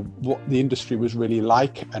also what the industry was really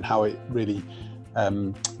like and how it really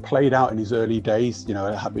played out in his early days. You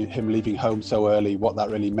know, him leaving home so early, what that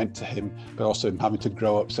really meant to him, but also him having to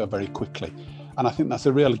grow up so very quickly. And I think that's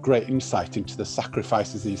a really great insight into the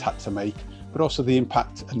sacrifices he's had to make, but also the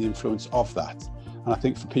impact and the influence of that. And I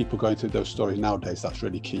think for people going through those stories nowadays, that's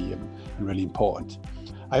really key and really important.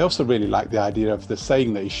 I also really like the idea of the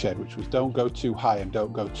saying that he shared, which was don't go too high and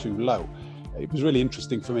don't go too low. It was really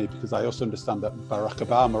interesting for me, because I also understand that Barack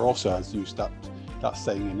Obama also has used that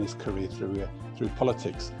saying in his career through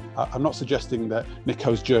politics. I'm not suggesting that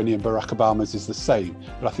Nico's journey and Barack Obama's is the same,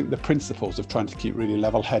 but I think the principles of trying to keep really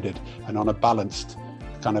level-headed and on a balanced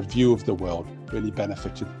kind of view of the world really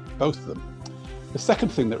benefited both of them. The second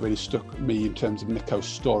thing that really struck me in terms of Nico's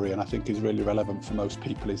story, and I think is really relevant for most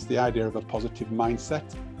people, is the idea of a positive mindset.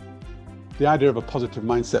 The idea of a positive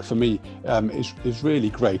mindset for me is really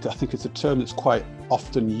great. I think it's a term that's quite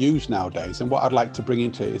often used nowadays. And what I'd like to bring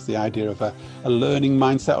into it is the idea of a learning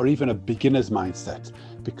mindset, or even a beginner's mindset.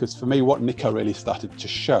 Because for me, what Nico really started to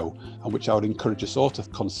show, and which I would encourage us all to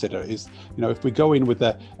consider, is, you know, if we go in with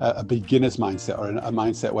a beginner's mindset, or a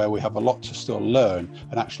mindset where we have a lot to still learn,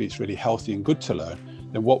 and actually it's really healthy and good to learn,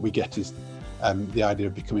 then what we get is the idea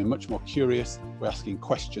of becoming much more curious, we're asking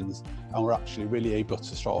questions, and we're actually really able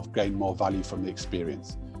to sort of gain more value from the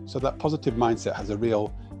experience. So that positive mindset has a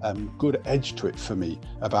real good edge to it for me,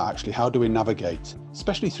 about actually how do we navigate,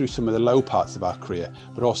 especially through some of the low parts of our career,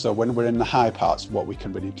 but also when we're in the high parts, what we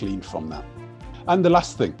can really glean from that. And the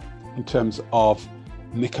last thing, in terms of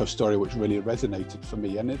Nico's story, which really resonated for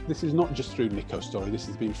me, and this is not just through Nico's story, this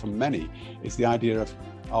has been from many, is the idea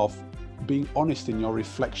of being honest in your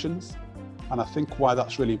reflections. And I think why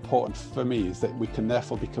that's really important for me is that we can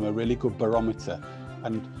therefore become a really good barometer.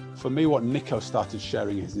 And for me, what Nico started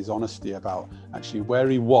sharing is his honesty about actually where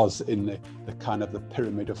he was in the kind of the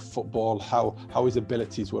pyramid of football, how his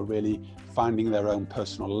abilities were really finding their own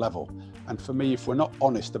personal level. And for me, if we're not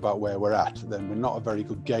honest about where we're at, then we're not a very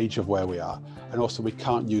good gauge of where we are. And also we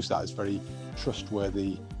can't use that as very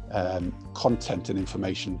trustworthy content and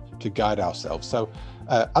information to guide ourselves. So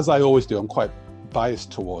as I always do, I'm quite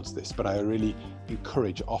biased towards this, but I really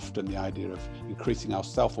encourage often the idea of increasing our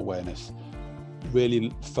self-awareness,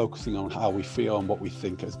 really focusing on how we feel and what we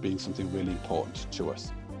think as being something really important to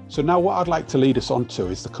us. So now what I'd like to lead us on to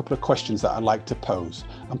is a couple of questions that I'd like to pose.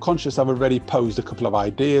 I'm conscious I've already posed a couple of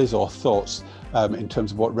ideas or thoughts in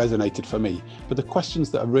terms of what resonated for me, but the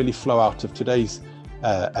questions that really flow out of today's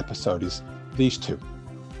episode is these two.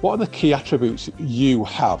 What are the key attributes you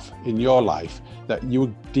have in your life that you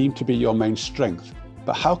would deem to be your main strength,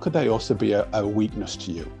 but how could they also be a weakness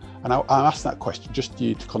to you? And I'll ask that question just for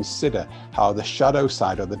you to consider how the shadow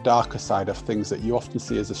side or the darker side of things that you often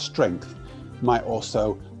see as a strength might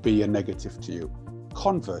also be a negative to you.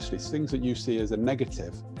 Conversely, things that you see as a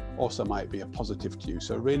negative also might be a positive to you.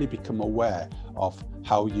 So really become aware of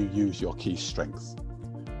how you use your key strengths.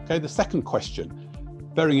 Okay, the second question,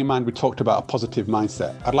 bearing in mind we talked about a positive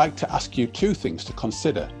mindset, I'd like to ask you two things to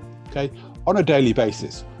consider. Okay, on a daily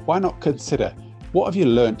basis, why not consider what have you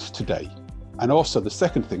learnt today? And also the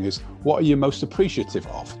second thing is, what are you most appreciative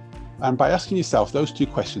of? And by asking yourself those two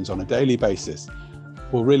questions on a daily basis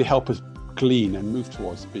will really help us glean and move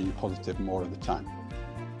towards being positive more of the time.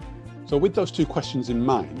 So with those two questions in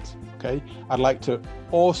mind, okay, I'd like to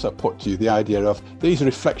also put to you the idea of these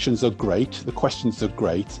reflections are great, the questions are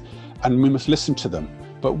great, and we must listen to them.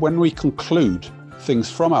 But when we conclude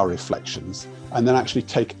things from our reflections and then actually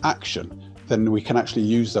take action, then we can actually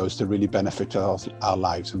use those to really benefit our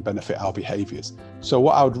lives and benefit our behaviors. So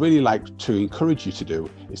what I would really like to encourage you to do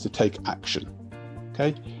is to take action,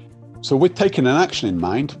 okay? So with taking an action in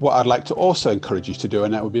mind, what I'd like to also encourage you to do,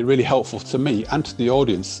 and that would be really helpful to me and to the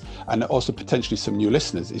audience, and also potentially some new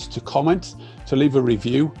listeners, is to comment, to leave a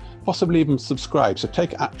review, possibly even subscribe. So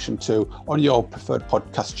take action on your preferred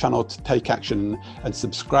podcast channel to take action and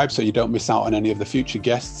subscribe so you don't miss out on any of the future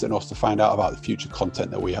guests, and also find out about the future content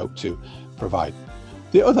that we hope to provide.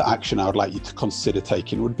 The other action I would like you to consider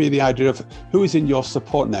taking would be the idea of who is in your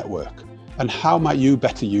support network and how might you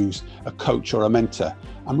better use a coach or a mentor.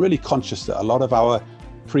 I'm really conscious that a lot of our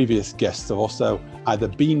previous guests have also either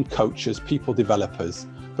been coaches, people developers,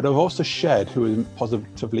 but have also shared who has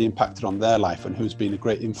positively impacted on their life and who's been a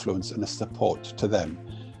great influence and a support to them.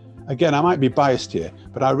 Again, I might be biased here,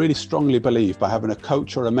 but I really strongly believe by having a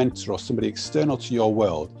coach or a mentor or somebody external to your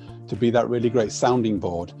world to be that really great sounding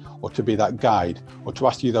board, or to be that guide, or to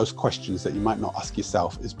ask you those questions that you might not ask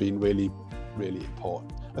yourself, has been really, really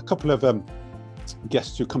important. A couple of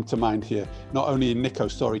guests who come to mind here, not only in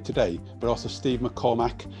Nico's story today, but also Steve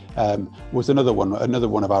McCormack was another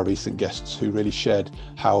one of our recent guests who really shared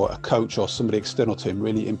how a coach or somebody external to him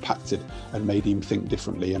really impacted and made him think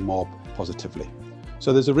differently and more positively.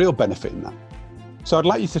 So there's a real benefit in that. So I'd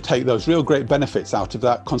like you to take those real great benefits out of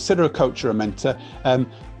that. Consider a coach or a mentor.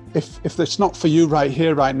 If it's not for you right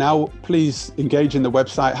here, right now, please engage in the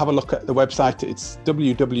website. Have a look at the website. It's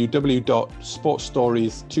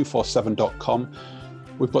www.sportstories247.com.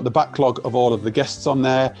 We've got the backlog of all of the guests on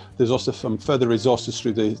there. There's also some further resources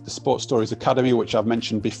through the Sports Stories Academy, which I've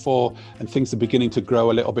mentioned before, and things are beginning to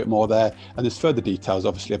grow a little bit more there. And there's further details,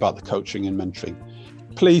 obviously, about the coaching and mentoring.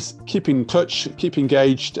 Please keep in touch, keep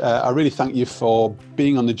engaged. I really thank you for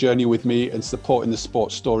being on the journey with me and supporting the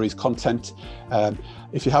Sports Stories content.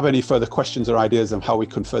 If you have any further questions or ideas on how we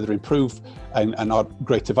can further improve and are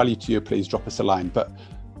greater value to you, please drop us a line. But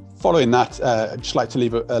following that, I'd just like to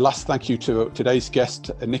leave a last thank you to today's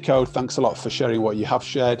guest, Nico. Thanks a lot for sharing what you have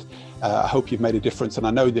shared. I hope you've made a difference. And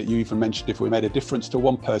I know that you even mentioned if we made a difference to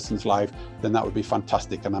one person's life, then that would be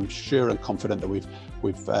fantastic. And I'm sure and confident that we've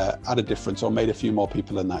had a difference or made a few more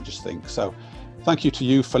people than that just think. So thank you to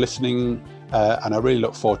you for listening. And I really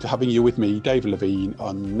look forward to having you with me, Dave Levine,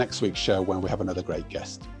 on next week's show when we have another great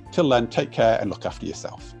guest. Till then, take care and look after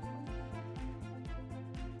yourself.